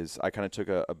 Is I kind of took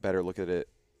a better look at it,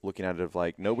 looking at it of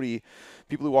like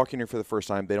people who walk in here for the first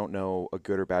time, they don't know a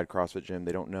good or bad CrossFit gym.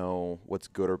 They don't know what's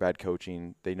good or bad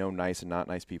coaching. They know nice and not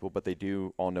nice people, but they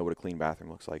do all know what a clean bathroom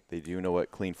looks like. They do know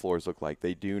what clean floors look like.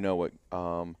 They do know what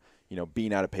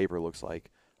being out of paper looks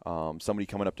like. Somebody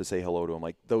coming up to say hello to them,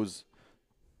 like those.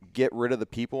 Get rid of the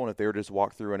people, and if they were just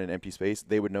walk through in an empty space,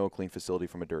 they would know a clean facility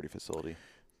from a dirty facility.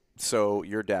 So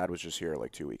your dad was just here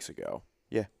like 2 weeks ago.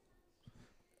 Yeah.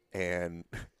 And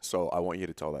so I want you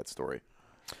to tell that story.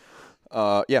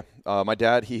 My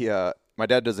dad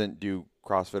doesn't do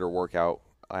CrossFit or workout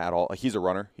at all. Like, he's a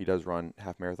runner. He does run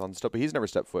half marathons and stuff, but he's never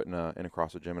stepped foot in a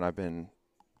CrossFit gym. And I've been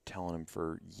telling him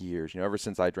for years, ever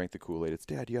since I drank the Kool-Aid, it's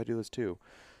Dad, you gotta do this too.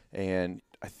 And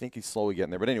I think he's slowly getting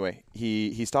there. But anyway,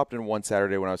 he stopped in one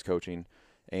Saturday when I was coaching,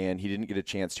 and he didn't get a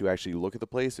chance to actually look at the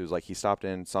place. It was like he stopped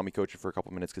in, saw me coaching for a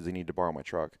couple minutes because he needed to borrow my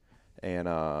truck, and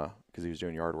because he was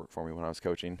doing yard work for me when I was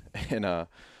coaching. And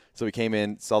so he came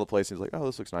in, saw the place, and he was like, oh,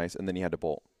 this looks nice, and then he had to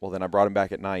bolt. Well, then I brought him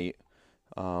back at night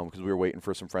because we were waiting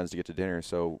for some friends to get to dinner.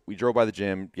 So we drove by the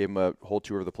gym, gave him a whole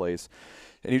tour of the place,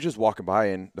 and he was just walking by,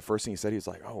 and the first thing he said, he was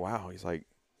like, oh, wow. He's like,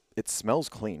 it smells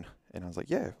clean. And I was like,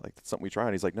 yeah, like that's something we try.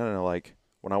 And he's like, no, like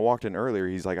when I walked in earlier,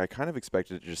 he's like, I kind of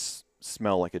expected it to just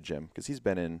smell like a gym because he's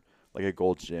been in like a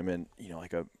Gold's Gym and,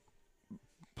 like a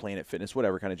Planet Fitness,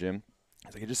 whatever kind of gym.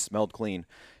 He's like, it just smelled clean. And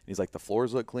he's like, the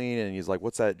floors look clean. And he's like,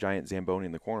 what's that giant Zamboni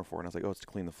in the corner for? And I was like, oh, it's to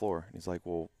clean the floor. And he's like,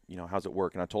 well, how's it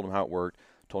work? And I told him how it worked,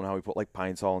 told him how we put like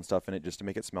Pine Sol and stuff in it just to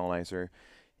make it smell nicer.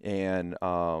 And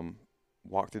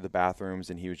walked through the bathrooms,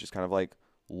 and he was just kind of like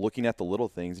looking at the little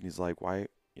things. And he's like, why?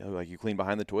 Like you clean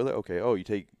behind the toilet. Okay. Oh, you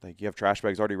have trash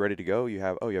bags already ready to go. You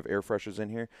have air fresheners in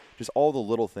here. Just all the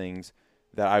little things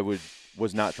that I was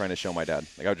not trying to show my dad.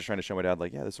 Like I was just trying to show my dad,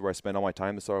 like, yeah, this is where I spend all my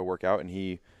time. This is how I work out. And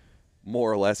he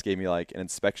more or less gave me like an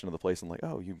inspection of the place. I'm like,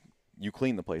 oh, you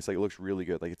clean the place. Like it looks really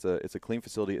good. Like it's a clean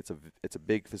facility. It's a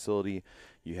big facility.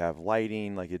 You have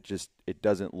lighting. Like it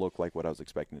doesn't look like what I was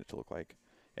expecting it to look like.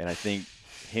 And I think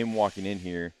him walking in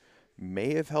here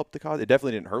may have helped the cause. It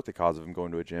definitely didn't hurt the cause of him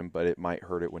going to a gym, but it might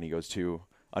hurt it when he goes to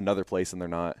another place and they're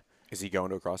not. Is he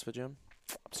going to a CrossFit gym?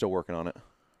 I'm still working on it.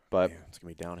 But Man, it's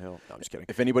gonna be downhill. No, I'm just kidding.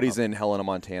 if anybody's in Helena,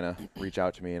 Montana, reach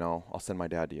out to me and I'll send my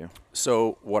dad to you.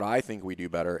 So what I think we do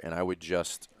better, and I would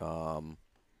just, I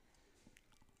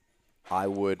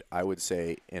would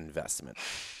say investment,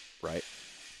 right?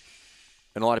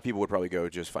 And a lot of people would probably go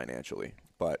just financially,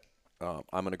 but I'm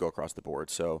going to go across the board.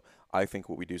 So I think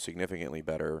what we do significantly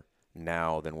better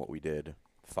now than what we did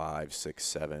 5, 6,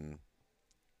 7,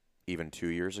 even 2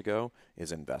 years ago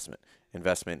is investment.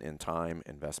 Investment in time,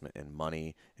 investment in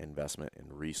money, investment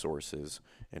in resources,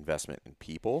 investment in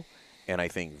people. And I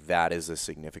think that is a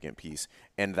significant piece.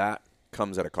 And that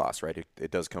comes at a cost, right?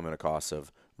 It does come at a cost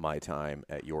of my time,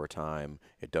 at your time.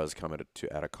 It does come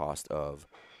at a cost of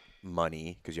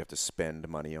money because you have to spend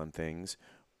money on things.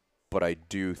 But I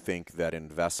do think that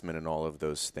investment in all of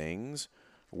those things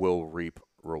will reap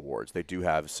rewards. They do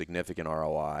have significant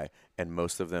ROI, and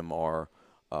most of them are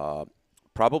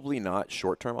probably not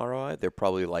short-term ROI. They're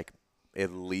probably like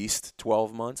at least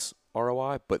 12 months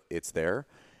ROI, but it's there.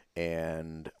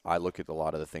 And I look at a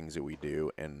lot of the things that we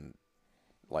do, and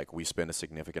like we spend a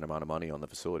significant amount of money on the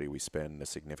facility. We spend a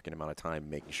significant amount of time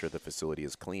making sure the facility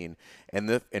is clean,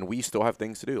 and we still have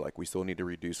things to do. Like we still need to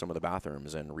redo some of the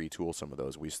bathrooms and retool some of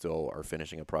those. We still are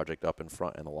finishing a project up in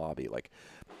front in the lobby, like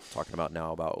talking about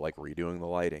now about like redoing the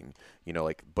lighting,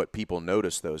 but people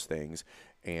notice those things.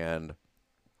 And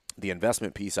the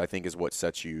investment piece, I think, is what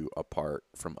sets you apart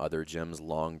from other gyms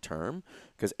long term,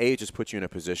 because it just puts you in a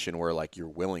position where like you're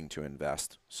willing to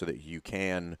invest so that you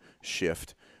can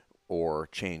shift or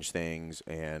change things,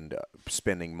 and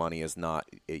spending money is not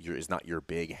your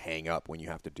big hang up when you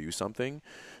have to do something,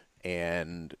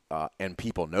 and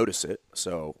people notice it.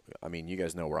 So I mean, you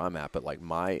guys know where I'm at, but like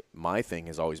my thing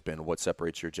has always been what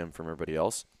separates your gym from everybody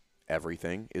else.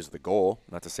 Everything is the goal.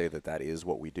 Not to say that is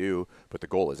what we do, but the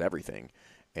goal is everything.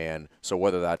 And so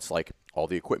whether that's like all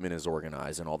the equipment is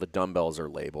organized and all the dumbbells are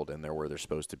labeled and they're where they're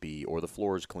supposed to be, or the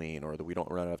floor is clean, or that we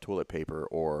don't run out of toilet paper,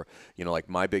 or, like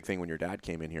my big thing when your dad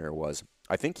came in here was,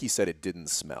 I think he said it didn't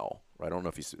smell, right? I don't know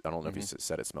if he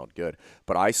said it smelled good,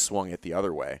 but I swung it the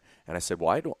other way. And I said,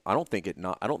 well, I don't think it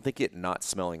not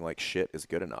smelling like shit is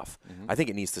good enough. I think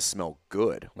it needs to smell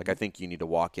good. Like I think you need to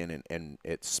walk in and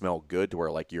it smell good to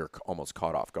where like you're almost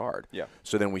caught off guard. Yeah.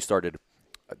 So then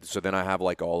I have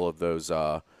like all of those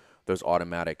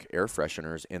automatic air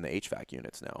fresheners in the HVAC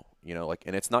units now,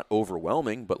 and it's not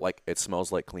overwhelming, but like it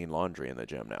smells like clean laundry in the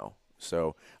gym now.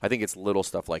 So I think it's little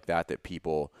stuff like that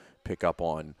people pick up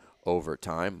on over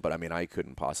time. But I mean, I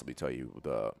couldn't possibly tell you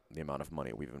the amount of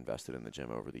money we've invested in the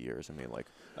gym over the years. I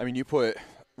mean, you put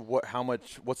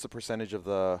what's the percentage of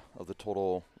the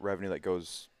total revenue that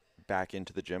goes back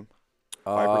into the gym?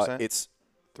 5%? It's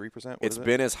 3%? It's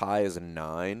been as high as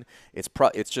 9.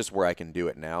 It's just where I can do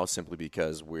it now, simply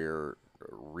because we're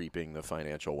reaping the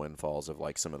financial windfalls of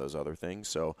like some of those other things.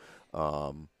 So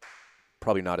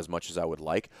probably not as much as I would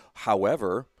like.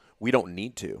 However, we don't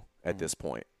need to at this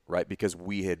point, right? Because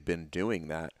we had been doing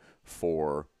that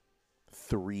for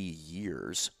 3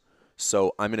 years.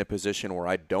 So I'm in a position where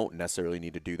I don't necessarily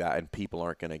need to do that, and people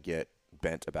aren't going to get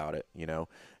bent about it,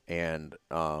 And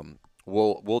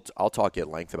I'll talk at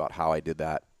length about how I did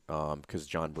that, because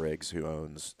John Briggs, who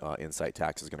owns Insight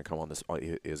Tax, is going to come on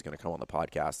the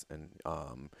podcast,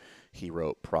 and he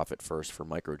wrote Profit First for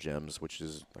Micro Gyms, which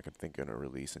is I think going to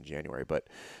release in January. But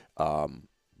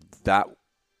that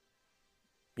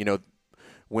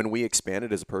when we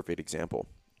expanded is a perfect example,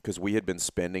 because we had been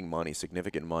spending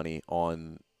significant money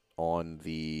on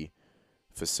the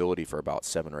facility for about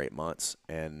 7 or 8 months,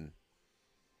 and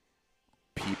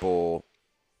people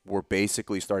were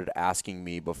basically started asking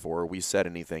me before we said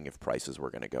anything if prices were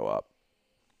going to go up.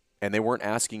 And they weren't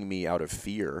asking me out of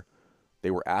fear. They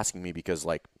were asking me because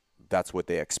like that's what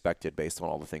they expected based on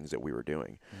all the things that we were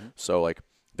doing. So like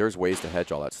there's ways to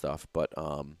hedge all that stuff. But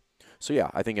so yeah,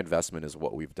 I think investment is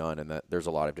what we've done, and that there's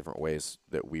a lot of different ways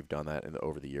that we've done that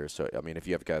over the years. So I mean, if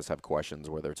you guys have questions,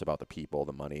 whether it's about the people,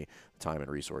 the money, time, and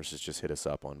resources, just hit us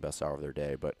up on best hour of their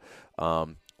day. But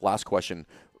last question.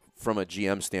 From a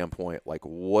GM standpoint, like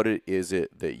what is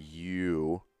it that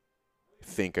you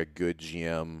think a good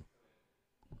GM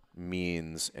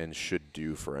means and should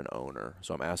do for an owner?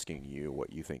 So I'm asking you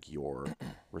what you think your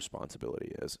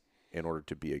responsibility is in order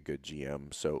to be a good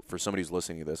GM. So for somebody who's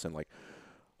listening to this and like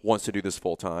wants to do this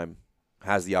full time,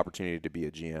 has the opportunity to be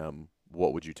a GM,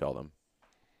 what would you tell them?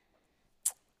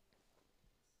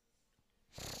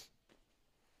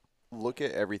 Look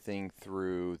at everything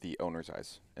through the owner's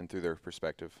eyes and through their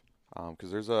perspective,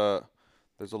 because there's a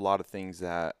lot of things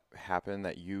that happen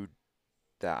that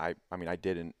I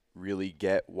didn't really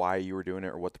get why you were doing it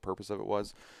or what the purpose of it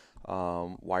was,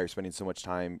 why you're spending so much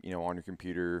time on your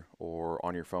computer or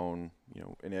on your phone,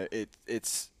 and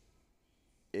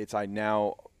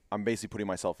I'm basically putting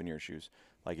myself in your shoes.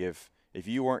 Like if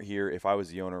you weren't here, if I was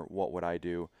the owner, what would I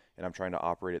do? And I'm trying to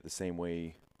operate it the same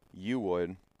way you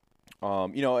would.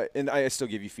 And I still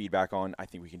give you feedback on, I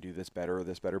think we can do this better or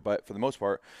this better, but for the most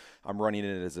part, I'm running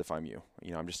it as if I'm you.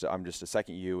 I'm just a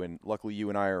second you, and luckily you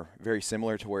and I are very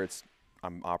similar to where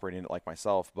I'm operating it like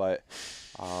myself, but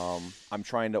I'm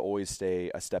trying to always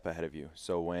stay a step ahead of you.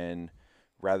 So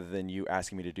rather than you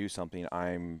asking me to do something,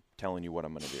 I'm telling you what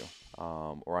I'm going to do,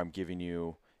 or I'm giving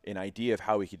you an idea of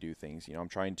how we could do things. I'm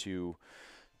trying to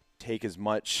take as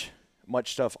much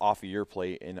stuff off of your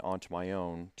plate and onto my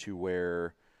own, to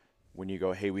where when you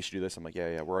go, hey, we should do this, I'm like,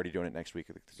 yeah, we're already doing it next week.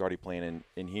 There's already plan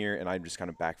in here, and I'm just kind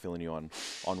of backfilling you on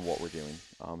what we're doing.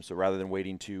 So rather than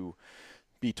waiting to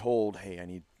be told,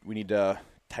 hey, we need to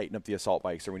tighten up the assault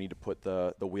bikes, or we need to put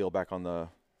the wheel back on the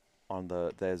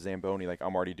Zamboni, like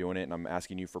I'm already doing it, and I'm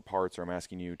asking you for parts, or I'm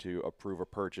asking you to approve a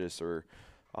purchase, or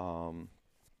I'm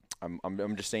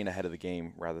just staying ahead of the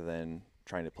game rather than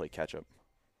trying to play catch up.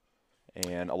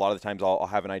 And a lot of the times I'll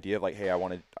have an idea of like, hey,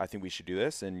 I think we should do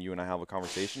this, and you and I have a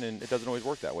conversation, and it doesn't always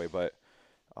work that way, but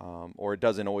or it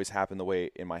doesn't always happen the way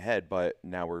in my head, but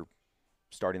now we're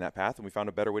starting that path, and we found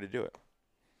a better way to do it.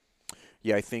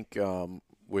 Yeah, I think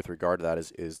with regard to that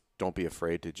is don't be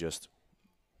afraid to just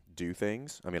do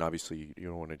things. I mean, obviously you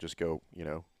don't want to just go,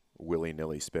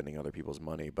 willy-nilly spending other people's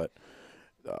money, but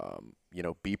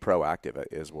be proactive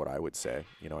is what I would say.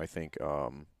 I think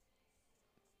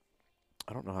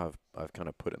I don't know how I've kind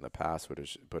of put it in the past, but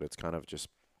it's kind of just,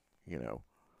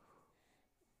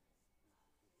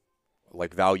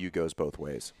 like value goes both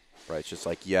ways, right? It's just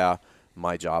like, yeah,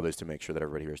 my job is to make sure that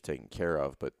everybody here is taken care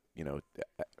of, but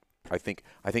I think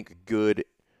good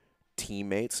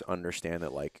teammates understand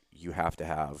that like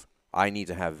I need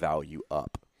to have value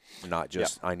up, not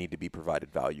just I need to be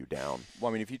provided value down.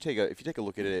 Well, I mean, if you take a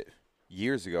look at it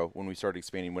years ago when we started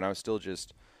expanding, when I was still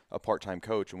just a part-time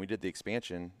coach and we did the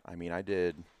expansion, I mean, I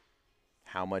did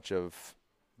how much of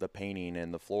the painting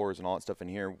and the floors and all that stuff in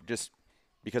here just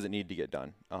because it needed to get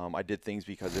done. I did things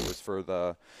because it was for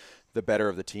the better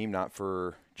of the team, not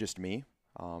for just me.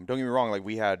 Don't get me wrong, like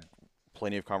we had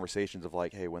plenty of conversations of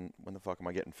like, hey, when the fuck am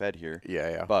I getting fed here?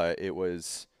 Yeah. But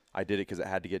I did it because it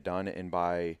had to get done, and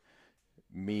by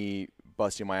me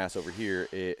busting my ass over here,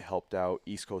 it helped out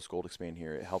East Coast Gold expand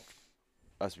here. It helped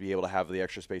us be able to have the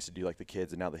extra space to do like the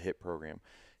kids and now the HIT program.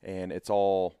 And it's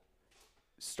all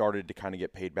started to kind of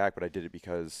get paid back, but I did it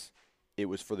because it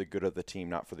was for the good of the team,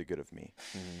 not for the good of me.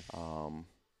 Mm-hmm.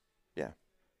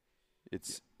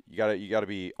 You gotta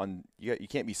be you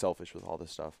can't be selfish with all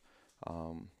this stuff.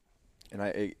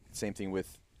 And same thing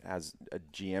with as a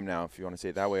GM now, if you want to say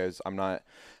it that way, I'm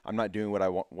not doing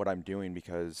what I'm doing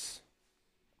because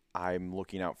I'm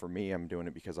looking out for me. I'm doing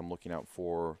it because I'm looking out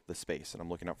for the space, and I'm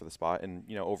looking out for the spot. And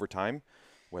over time,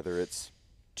 whether it's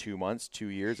 2 months, 2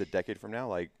 years, a decade from now,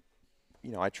 like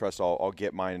I trust I'll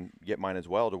get mine as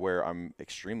well, to where I'm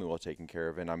extremely well taken care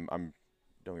of, and I'm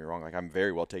don't get me wrong, like I'm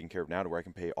very well taken care of now, to where I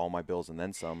can pay all my bills and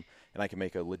then some, and I can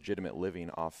make a legitimate living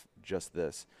off just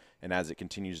this. And as it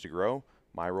continues to grow,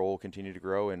 my role will continue to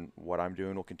grow, and what I'm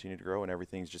doing will continue to grow, and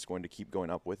everything's just going to keep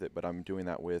going up with it. But I'm doing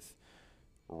that with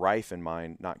Rife in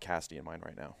mind, not Casty in mind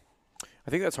right now. I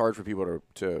think that's hard for people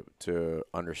to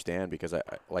understand, because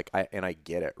I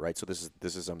get it, right? So this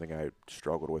is something I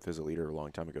struggled with as a leader a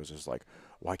long time ago. It's just like,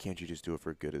 why can't you just do it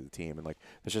for good of the team? And like,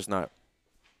 it's just not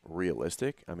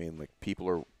realistic. I mean, like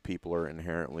people are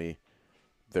inherently,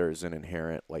 there's an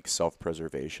inherent like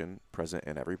self-preservation present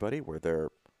in everybody, where they're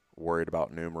worried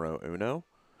about numero uno,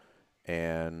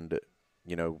 and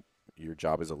your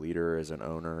job as a leader, as an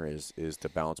owner, is to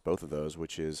balance both of those,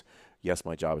 which is, yes,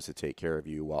 my job is to take care of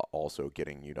you while also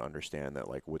getting you to understand that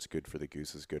like what's good for the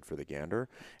goose is good for the gander.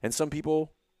 And some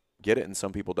people get it and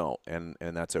some people don't, and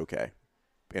that's okay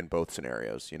in both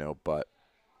scenarios, but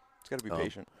it's got to be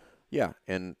patient. Yeah,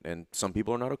 and some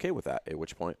people are not okay with that, at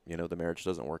which point, the marriage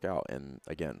doesn't work out, and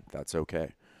again, that's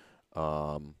okay.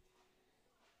 Cool.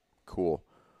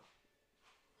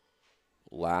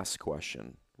 Last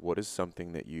question. What is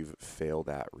something that you've failed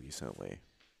at recently?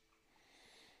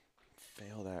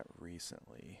 Failed at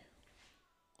recently?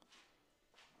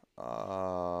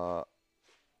 Well,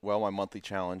 my monthly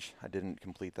challenge, I didn't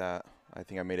complete that. I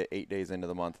think I made it 8 days into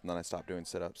the month, and then I stopped doing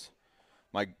sit-ups.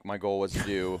 My goal was to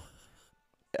do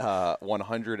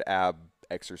 100 ab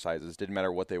exercises. Didn't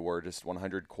matter what they were, just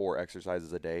 100 core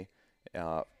exercises a day,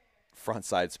 front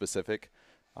side specific.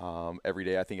 Every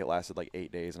day. I think it lasted like 8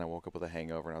 days, and I woke up with a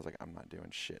hangover, and I was like, I'm not doing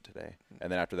shit today.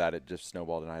 And then after that, it just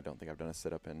snowballed, and I don't think I've done a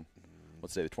sit-up in,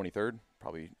 let's say, the 23rd.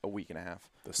 probably a week and a half.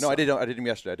 The No, I did summit. them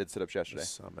yesterday. I did sit-ups yesterday. The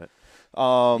summit.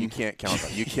 Um, You can't count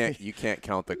them. You can't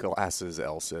count the glasses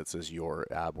L-sits as your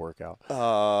ab workout.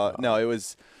 no, it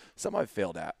was something I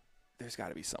failed at. There's got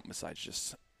to be something besides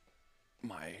just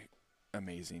my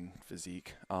amazing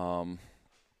physique. I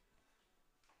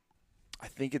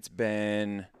think it's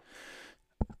been,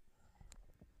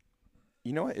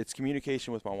 you know what? It's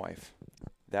communication with my wife.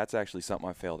 That's actually something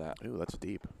I failed at. Ooh, that's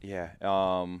deep. Yeah.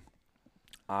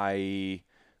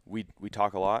 We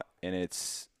talk a lot, and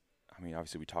it's, I mean,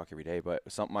 obviously we talk every day, but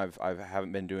something I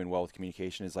haven't been doing well with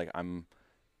communication is like I'm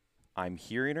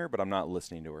hearing her, but I'm not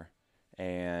listening to her,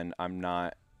 and I'm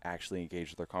not actually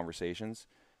engaged with her conversations.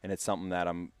 And it's something that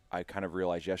I kind of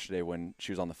realized yesterday when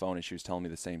she was on the phone and she was telling me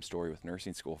the same story with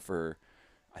nursing school for,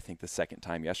 I think, the second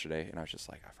time yesterday, and I was just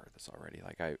like, I've heard this already.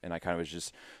 Like I kind of was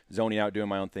just zoning out, doing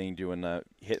my own thing,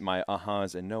 hitting my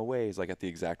uh-huhs and no ways, like at the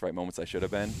exact right moments I should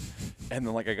have been. And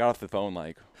then like I got off the phone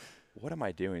like, what am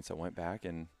I doing? So I went back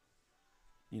and,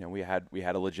 you know, we had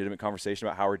a legitimate conversation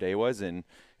about how her day was in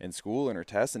school and her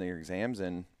tests and her exams,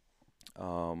 and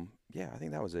yeah, I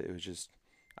think that was it. It was just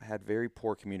I had very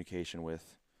poor communication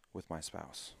with my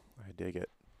spouse. I dig it.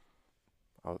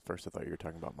 At first, I thought you were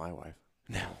talking about my wife.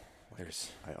 No.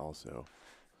 I also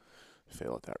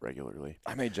fail at that regularly.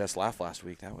 I made Jess laugh last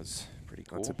week. That was pretty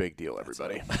cool. That's a big deal,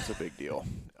 everybody. That's a big deal.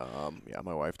 Yeah,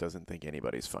 my wife doesn't think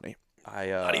anybody's funny.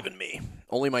 Not even me.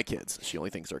 Only my kids. She only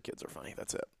thinks our kids are funny.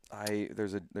 That's it.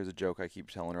 There's a joke I keep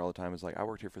telling her all the time. Is like, I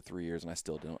worked here for 3 years and I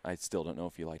still don't know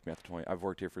if you like me after 20. I've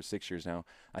worked here for 6 years now.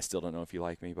 I still don't know if you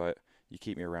like me, but you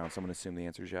keep me around, so I'm gonna assume the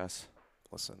answer is yes.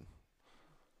 Listen,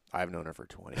 I've known her for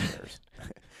 20 years.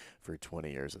 For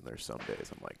 20 years, and there's some days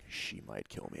I'm like, she might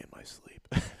kill me in my sleep.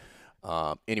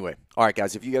 Anyway, all right,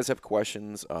 guys, if you guys have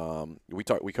questions,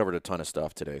 we covered a ton of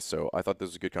stuff today, so I thought this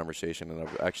was a good conversation, and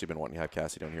I've actually been wanting to have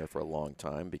Cassie down here for a long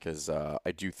time because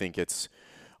I do think it's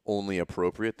only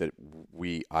appropriate that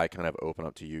I kind of open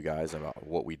up to you guys about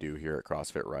what we do here at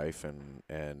CrossFit Rife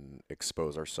and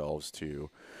expose ourselves to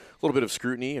a little bit of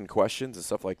scrutiny and questions and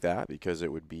stuff like that, because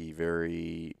it would be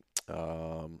very,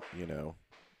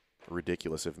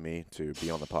 ridiculous of me to be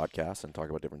on the podcast and talk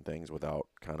about different things without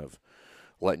kind of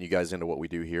letting you guys into what we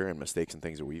do here and mistakes and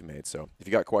things that we've made. So if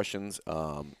you got questions,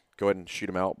 go ahead and shoot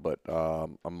them out. But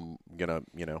I'm going to,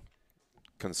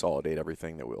 consolidate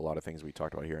everything a lot of things we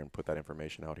talked about here and put that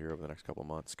information out here over the next couple of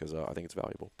months because I think it's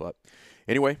valuable. But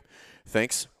anyway,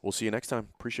 thanks. We'll see you next time.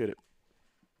 Appreciate it.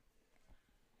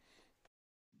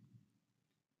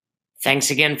 Thanks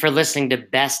again for listening to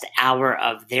Best Hour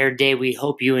of Their Day. We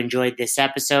hope you enjoyed this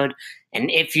episode.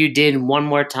 And if you did, one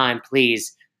more time,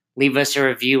 please leave us a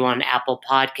review on Apple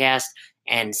Podcast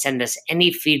and send us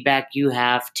any feedback you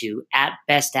have to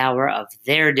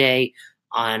 @besthouroftheirday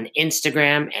on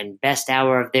Instagram and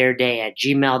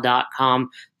besthouroftheirday@gmail.com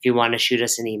if you want to shoot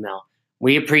us an email.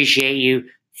 We appreciate you.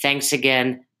 Thanks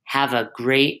again. Have a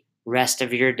great rest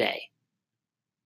of your day.